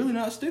tell she's really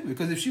not stupid,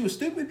 because if she was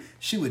stupid,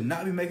 she would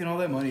not be making all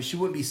that money. She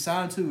wouldn't be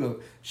signed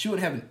to she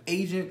wouldn't have an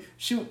agent.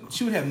 She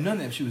would have none of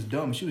that if she was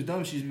dumb. If she was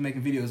dumb, she'd be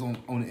making videos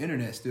on the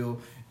internet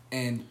still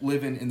and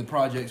living in the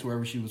projects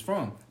wherever she was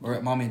from or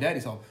at mommy and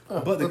daddy's home.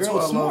 But the that's girl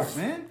what was I love.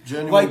 smart, man.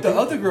 Genuine The people.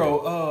 other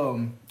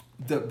girl,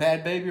 the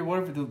Bad Baby or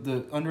whatever,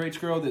 the underage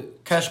girl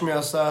that Catch Me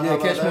Outside. yeah, how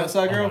about Catch Me that?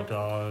 Outside Oh girl. my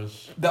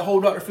gosh. That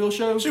whole Dr. Phil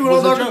show. She went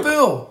on was a Dr. joke.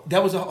 Phil.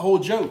 That was a whole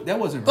joke. That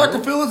wasn't Dr.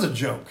 real. Phil is a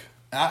joke.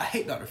 I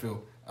hate Dr.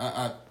 Phil.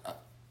 I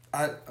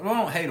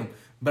don't hate him,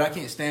 but I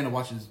can't stand to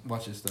watch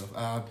his stuff.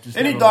 I just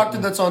Any never doctor liked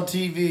him. that's on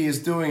TV is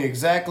doing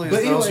exactly as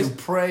But those who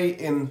anyways- pray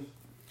in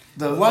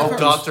the. Well, I've heard-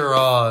 Dr.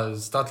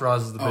 Oz. Dr.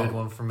 Oz is the big Oh,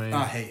 one for me.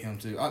 I hate him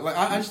too.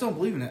 I just don't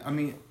believe in it. I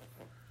mean,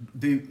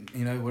 dude,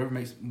 you know, whatever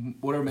makes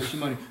you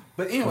money.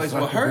 But anyways,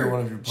 Well, with that could be one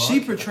of her, your she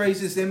podcasts.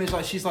 portrays this image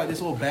like she's like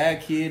this little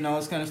bad kid and all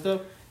this kind of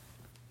stuff.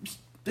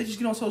 They just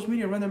get on social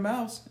media and run their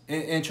mouths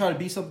and try to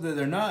be something that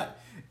they're not,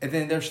 and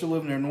then they're still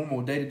living their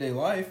normal day-to-day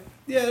life.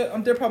 Yeah,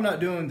 they're probably not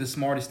doing the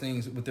smartest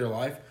things with their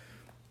life.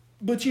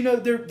 But you know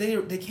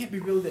they can't be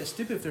really that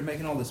stupid if they're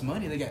making all this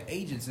money. They got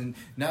agents, and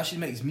now she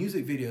makes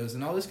music videos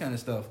and all this kind of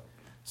stuff.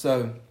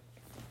 So,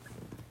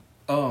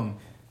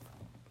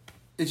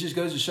 it just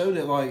goes to show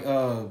that like,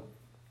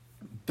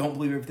 don't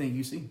believe everything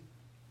you see.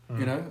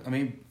 You know, I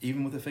mean,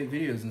 even with the fake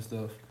videos and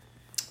stuff.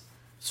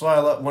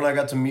 So when I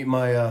got to meet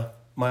my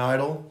my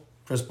idol,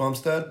 Chris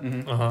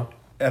Bumstead, Uh-huh.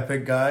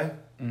 epic guy,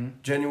 Mm-hmm.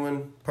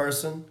 genuine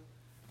person,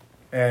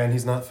 and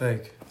he's not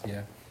fake.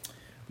 Yeah,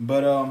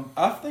 but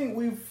I think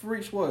we've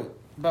reached what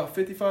about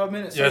 55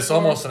 minutes. Yeah, so it's far?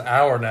 almost an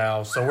hour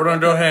now. So we're going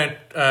to go ahead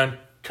and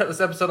cut this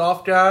episode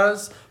off,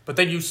 guys. But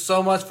thank you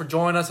so much for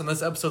joining us on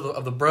this episode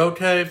of The Bro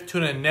Cave.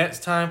 Tune in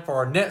next time for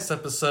our next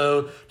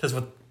episode. Because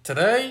with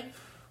today,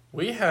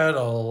 we had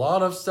a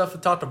lot of stuff to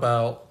talk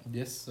about.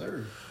 Yes,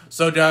 sir.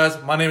 So, guys,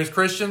 my name is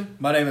Christian.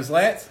 My name is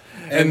Lance,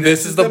 And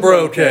this is The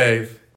Bro Cave.